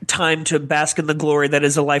 Take time to bask in the glory that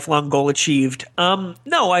is a lifelong goal achieved.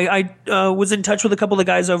 No, I was in touch with a couple of the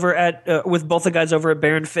guys over at with both the guys over at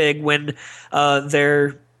Baron Fig when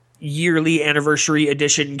their yearly anniversary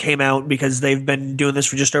edition came out, because they've been doing this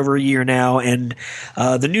for just over a year now, and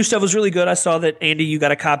the new stuff was really good. I saw that, Andy, you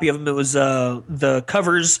got a copy of them. It was the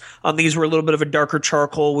covers on these were a little bit of a darker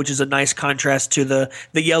charcoal, which is a nice contrast to the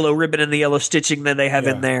yellow ribbon and the yellow stitching that they have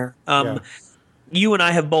in there. You and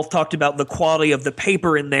I have both talked about the quality of the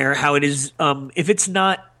paper in there, how it is, if it's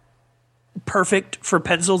not perfect for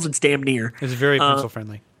pencils, it's damn near. It's very pencil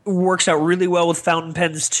friendly. Works out really well with fountain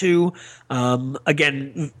pens too.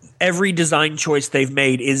 Again, every design choice they've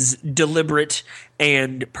made is deliberate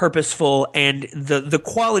and purposeful, and the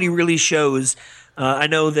quality really shows. I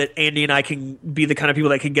know that Andy and I can be the kind of people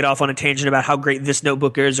that can get off on a tangent about how great this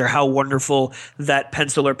notebook is or how wonderful that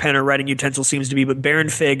pencil or pen or writing utensil seems to be, but Baron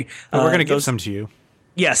Fig, we're going to give some to you.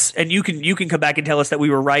 Yes, and you can come back and tell us that we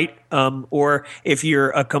were right, or if you're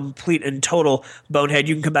a complete and total bonehead,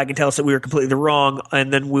 you can come back and tell us that we were completely wrong,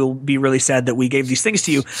 and then we'll be really sad that we gave these things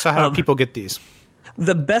to you. So how do people get these?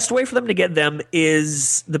 The best way for them to get them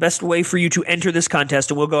is the best way for you to enter this contest,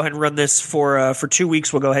 and we'll go ahead and run this for 2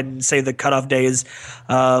 weeks. We'll go ahead and say the cutoff day is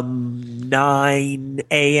 9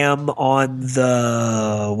 a.m. on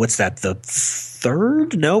the the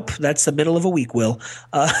 3rd? Nope, that's the middle of a week, Will.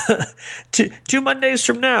 2 Mondays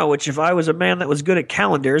from now, which if I was a man that was good at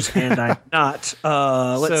calendars, and I'm not,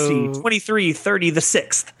 let's see, 23, 30, the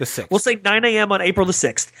 6th. The 6th. We'll say 9 a.m. on April the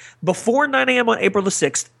 6th. Before 9 a.m. on April the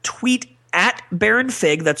 6th, tweet at Baron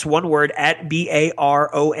Fig, that's one word, at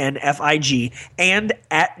BARONFIG, and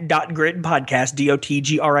at .grid podcast,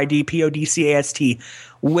 DOTGRIDPODCAST,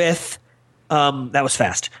 with, that was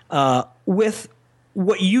fast, with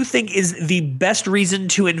what you think is the best reason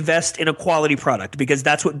to invest in a quality product, because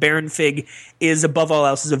that's what Baron Fig is above all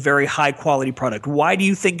else, is a very high quality product. Why do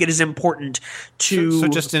you think it is important to so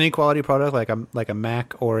just any quality product like a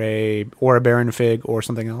Mac or a Baron Fig or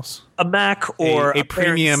something else? A Mac or a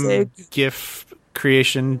premium GIF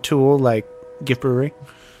creation tool like GIF Brewery?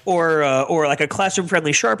 Or like a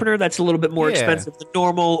classroom-friendly sharpener that's a little bit more expensive than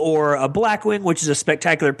normal, or a Blackwing, which is a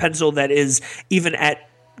spectacular pencil that is even at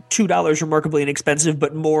 $2 remarkably inexpensive,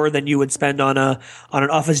 but more than you would spend on an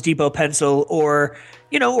Office Depot pencil, or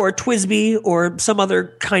or a TWSBI, or some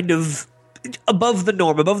other kind of above the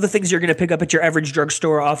norm, above the things you're going to pick up at your average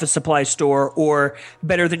drugstore, office supply store, or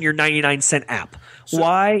better than your 99-cent app.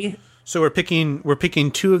 Why So we're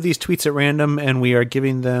picking two of these tweets at random, and we are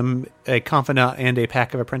giving them a confidant and a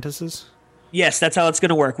pack of apprentices. Yes, that's how it's going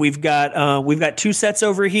to work. We've got two sets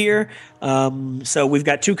over here. So we've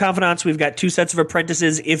got two confidants. We've got two sets of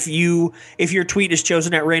apprentices. If your tweet is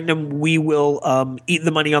chosen at random, we will eat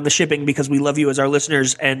the money on the shipping because we love you as our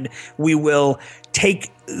listeners, and we will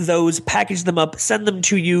take those, package them up, send them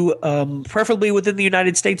to you, preferably within the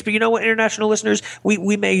United States. But you know what, international listeners,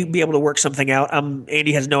 we may be able to work something out.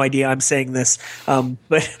 Andy has no idea I'm saying this,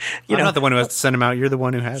 but I'm not the one who has to send them out. You're the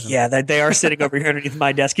one who has them. Yeah, they are sitting over here underneath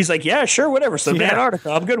my desk. He's like, yeah, sure, whatever. So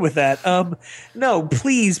Antarctica, I'm good with that. No,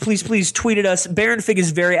 please tweet at us. Baron Fig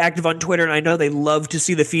is very active on Twitter, and I know they love to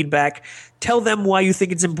see the feedback. Tell them why you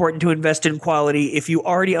think it's important to invest in quality. If you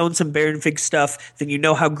already own some Baron Fig stuff, then you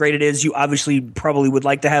know how great it is. You obviously probably would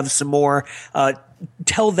like to have some more.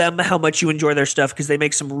 Tell them how much you enjoy their stuff because they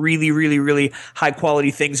make some really, really, really high quality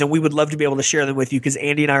things, and we would love to be able to share them with you because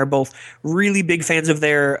Andy and I are both really big fans of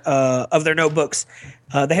their notebooks.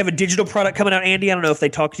 They have a digital product coming out, Andy. I don't know if they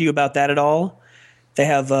talked to you about that at all. They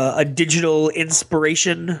have a digital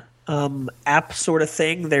inspiration app sort of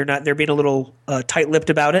thing. They're being a little tight-lipped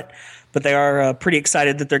about it, but they are pretty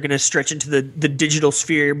excited that they're going to stretch into the digital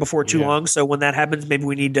sphere before too long. So when that happens, maybe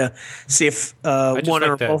we need to see if one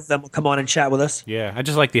or both of them will come on and chat with us. Yeah, I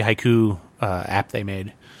just like the haiku app they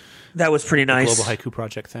made. That was pretty nice. The Global Haiku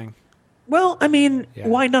Project thing. Well, I mean,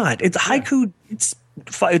 why not? It's haiku. It's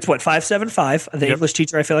what, 575. The English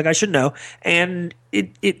teacher, I feel like I should know. And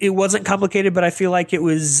it wasn't complicated, but I feel like it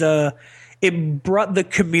was. It brought the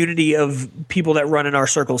community of people that run in our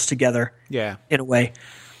circles together. Yeah, in a way.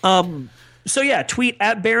 So yeah, tweet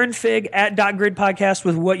at Baron Fig at .grid podcast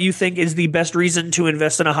with what you think is the best reason to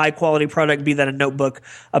invest in a high quality product, be that a notebook,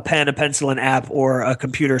 a pen, a pencil, an app, or a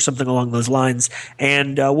computer, something along those lines.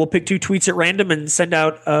 And we'll pick two tweets at random and send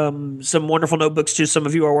out some wonderful notebooks to some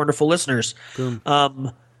of you, our wonderful listeners.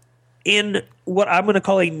 Boom. In what I'm going to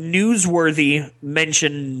call a newsworthy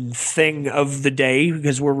mention thing of the day,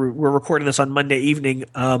 because we're recording this on Monday evening.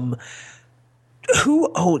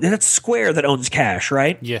 That's Square that owns Cash,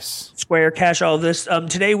 right? Yes. Square, Cash, all of this.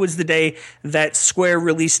 Today was the day that Square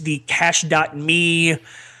released the Cash.me. We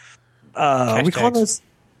call those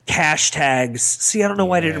cash tags. See, I don't know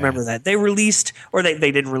why I didn't remember that. They released, or they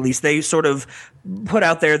didn't release, they sort of put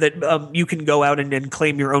out there that you can go out and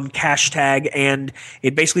claim your own cash tag, and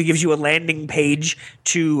it basically gives you a landing page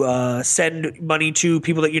to send money to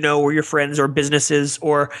people that you know, or your friends, or businesses,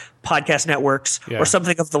 or podcast networks, or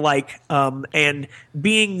something of the like. And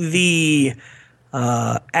being the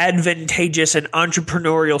advantageous and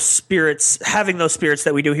entrepreneurial spirits, having those spirits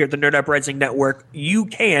that we do here at the Nerd Uprising Network, you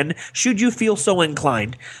can, should you feel so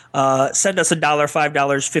inclined, send us $1, $5,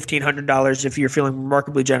 $1,500 if you're feeling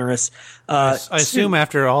remarkably generous. I assume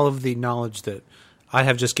after all of the knowledge that I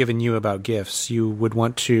have just given you about GIFs, you would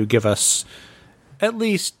want to give us at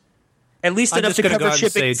least enough to cover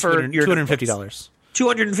shipping for your $250.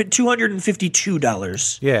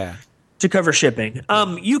 $252. Yeah. To cover shipping.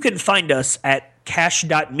 You can find us at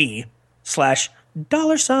cash.me/$Nerd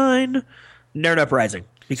Uprising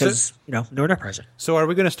because, Nerd Uprising. So are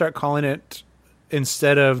we going to start calling it,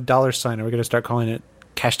 instead of $, are we going to start calling it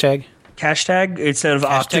hashtag? Hashtag instead of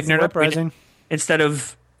hashtag Nerd Uprising? Instead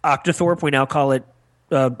of Octothorpe, we now call it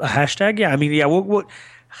a hashtag. Yeah, I mean, we'll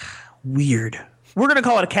weird. We're going to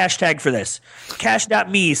call it a cash tag for this.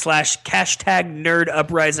 Cash.me/#Nerd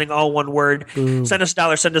Uprising, all one word. Boom. Send us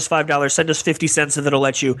 $1, send us $5, send us 50 cents if it'll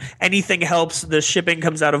let you. Anything helps. The shipping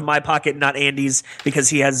comes out of my pocket, not Andy's, because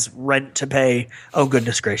he has rent to pay. Oh,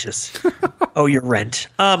 goodness gracious. Oh, your rent.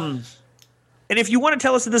 And if you want to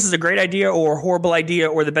tell us that this is a great idea or a horrible idea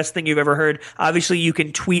or the best thing you've ever heard, obviously you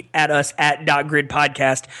can tweet at us at .grid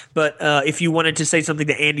podcast. But if you wanted to say something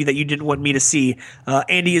to Andy that you didn't want me to see,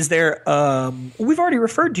 Andy is there. We've already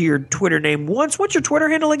referred to your Twitter name once. What's your Twitter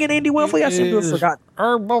handle again, Andy Welfley? I seem to have forgotten.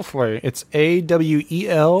 Welfley. It's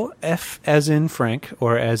AWELF as in Frank,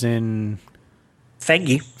 or as in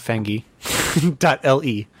Fangy.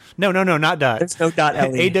 .le. No, not dot. There's no .le.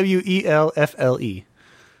 AWELFLE.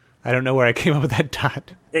 I don't know where I came up with that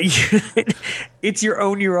dot. It's your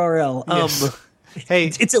own URL. Yes. Hey,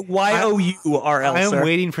 it's a YOURL. I am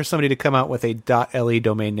waiting for somebody to come out with a .le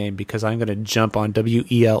domain name because I'm going to jump on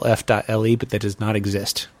WELF.le, but that does not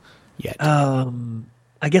exist yet.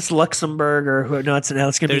 I guess Luxembourg or no, it's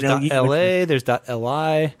going to be LA. There's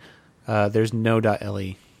 .li. There's no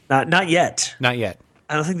 .le. Not yet. Not yet.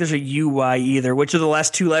 I don't think there's a UI either, which are the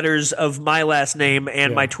last two letters of my last name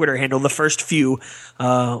and my Twitter handle. The first few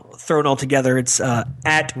thrown all together. It's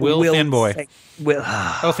at Will Fanboy.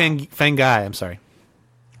 Fan Guy. I'm sorry.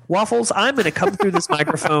 Waffles, I'm going to come through this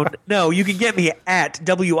microphone. No, you can get me at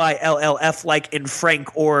WILLF like in Frank,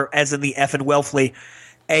 or as in the F in Welfley,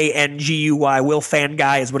 ANGUY. Will Fan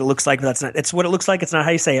Guy is what it looks like. But that's not. It's what it looks like. It's not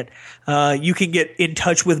how you say it. You can get in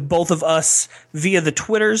touch with both of us via the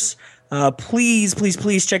Twitters.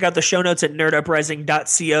 Please check out the show notes at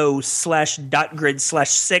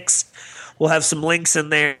nerduprising.co/.grid/6. We'll have some links in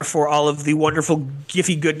there for all of the wonderful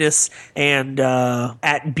Giphy goodness and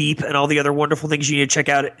at Beep and all the other wonderful things you need to check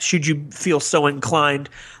out should you feel so inclined.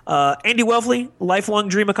 Andy Welfley, lifelong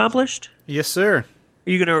dream accomplished? Yes, sir. Are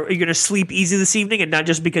you gonna sleep easy this evening, and not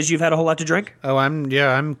just because you've had a whole lot to drink? Oh,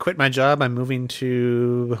 I'm quit my job. I'm moving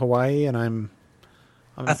to Hawaii, and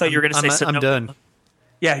I thought you were gonna say I'm done.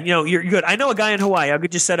 Yeah, you're good. I know a guy in Hawaii. I'll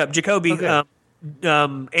get you set up. Jacoby, Okay.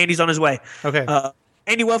 Andy's on his way. Okay.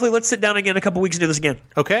 Andy Welfley, let's sit down again in a couple weeks and do this again.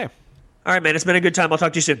 Okay. All right, man. It's been a good time. I'll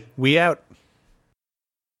talk to you soon. We out.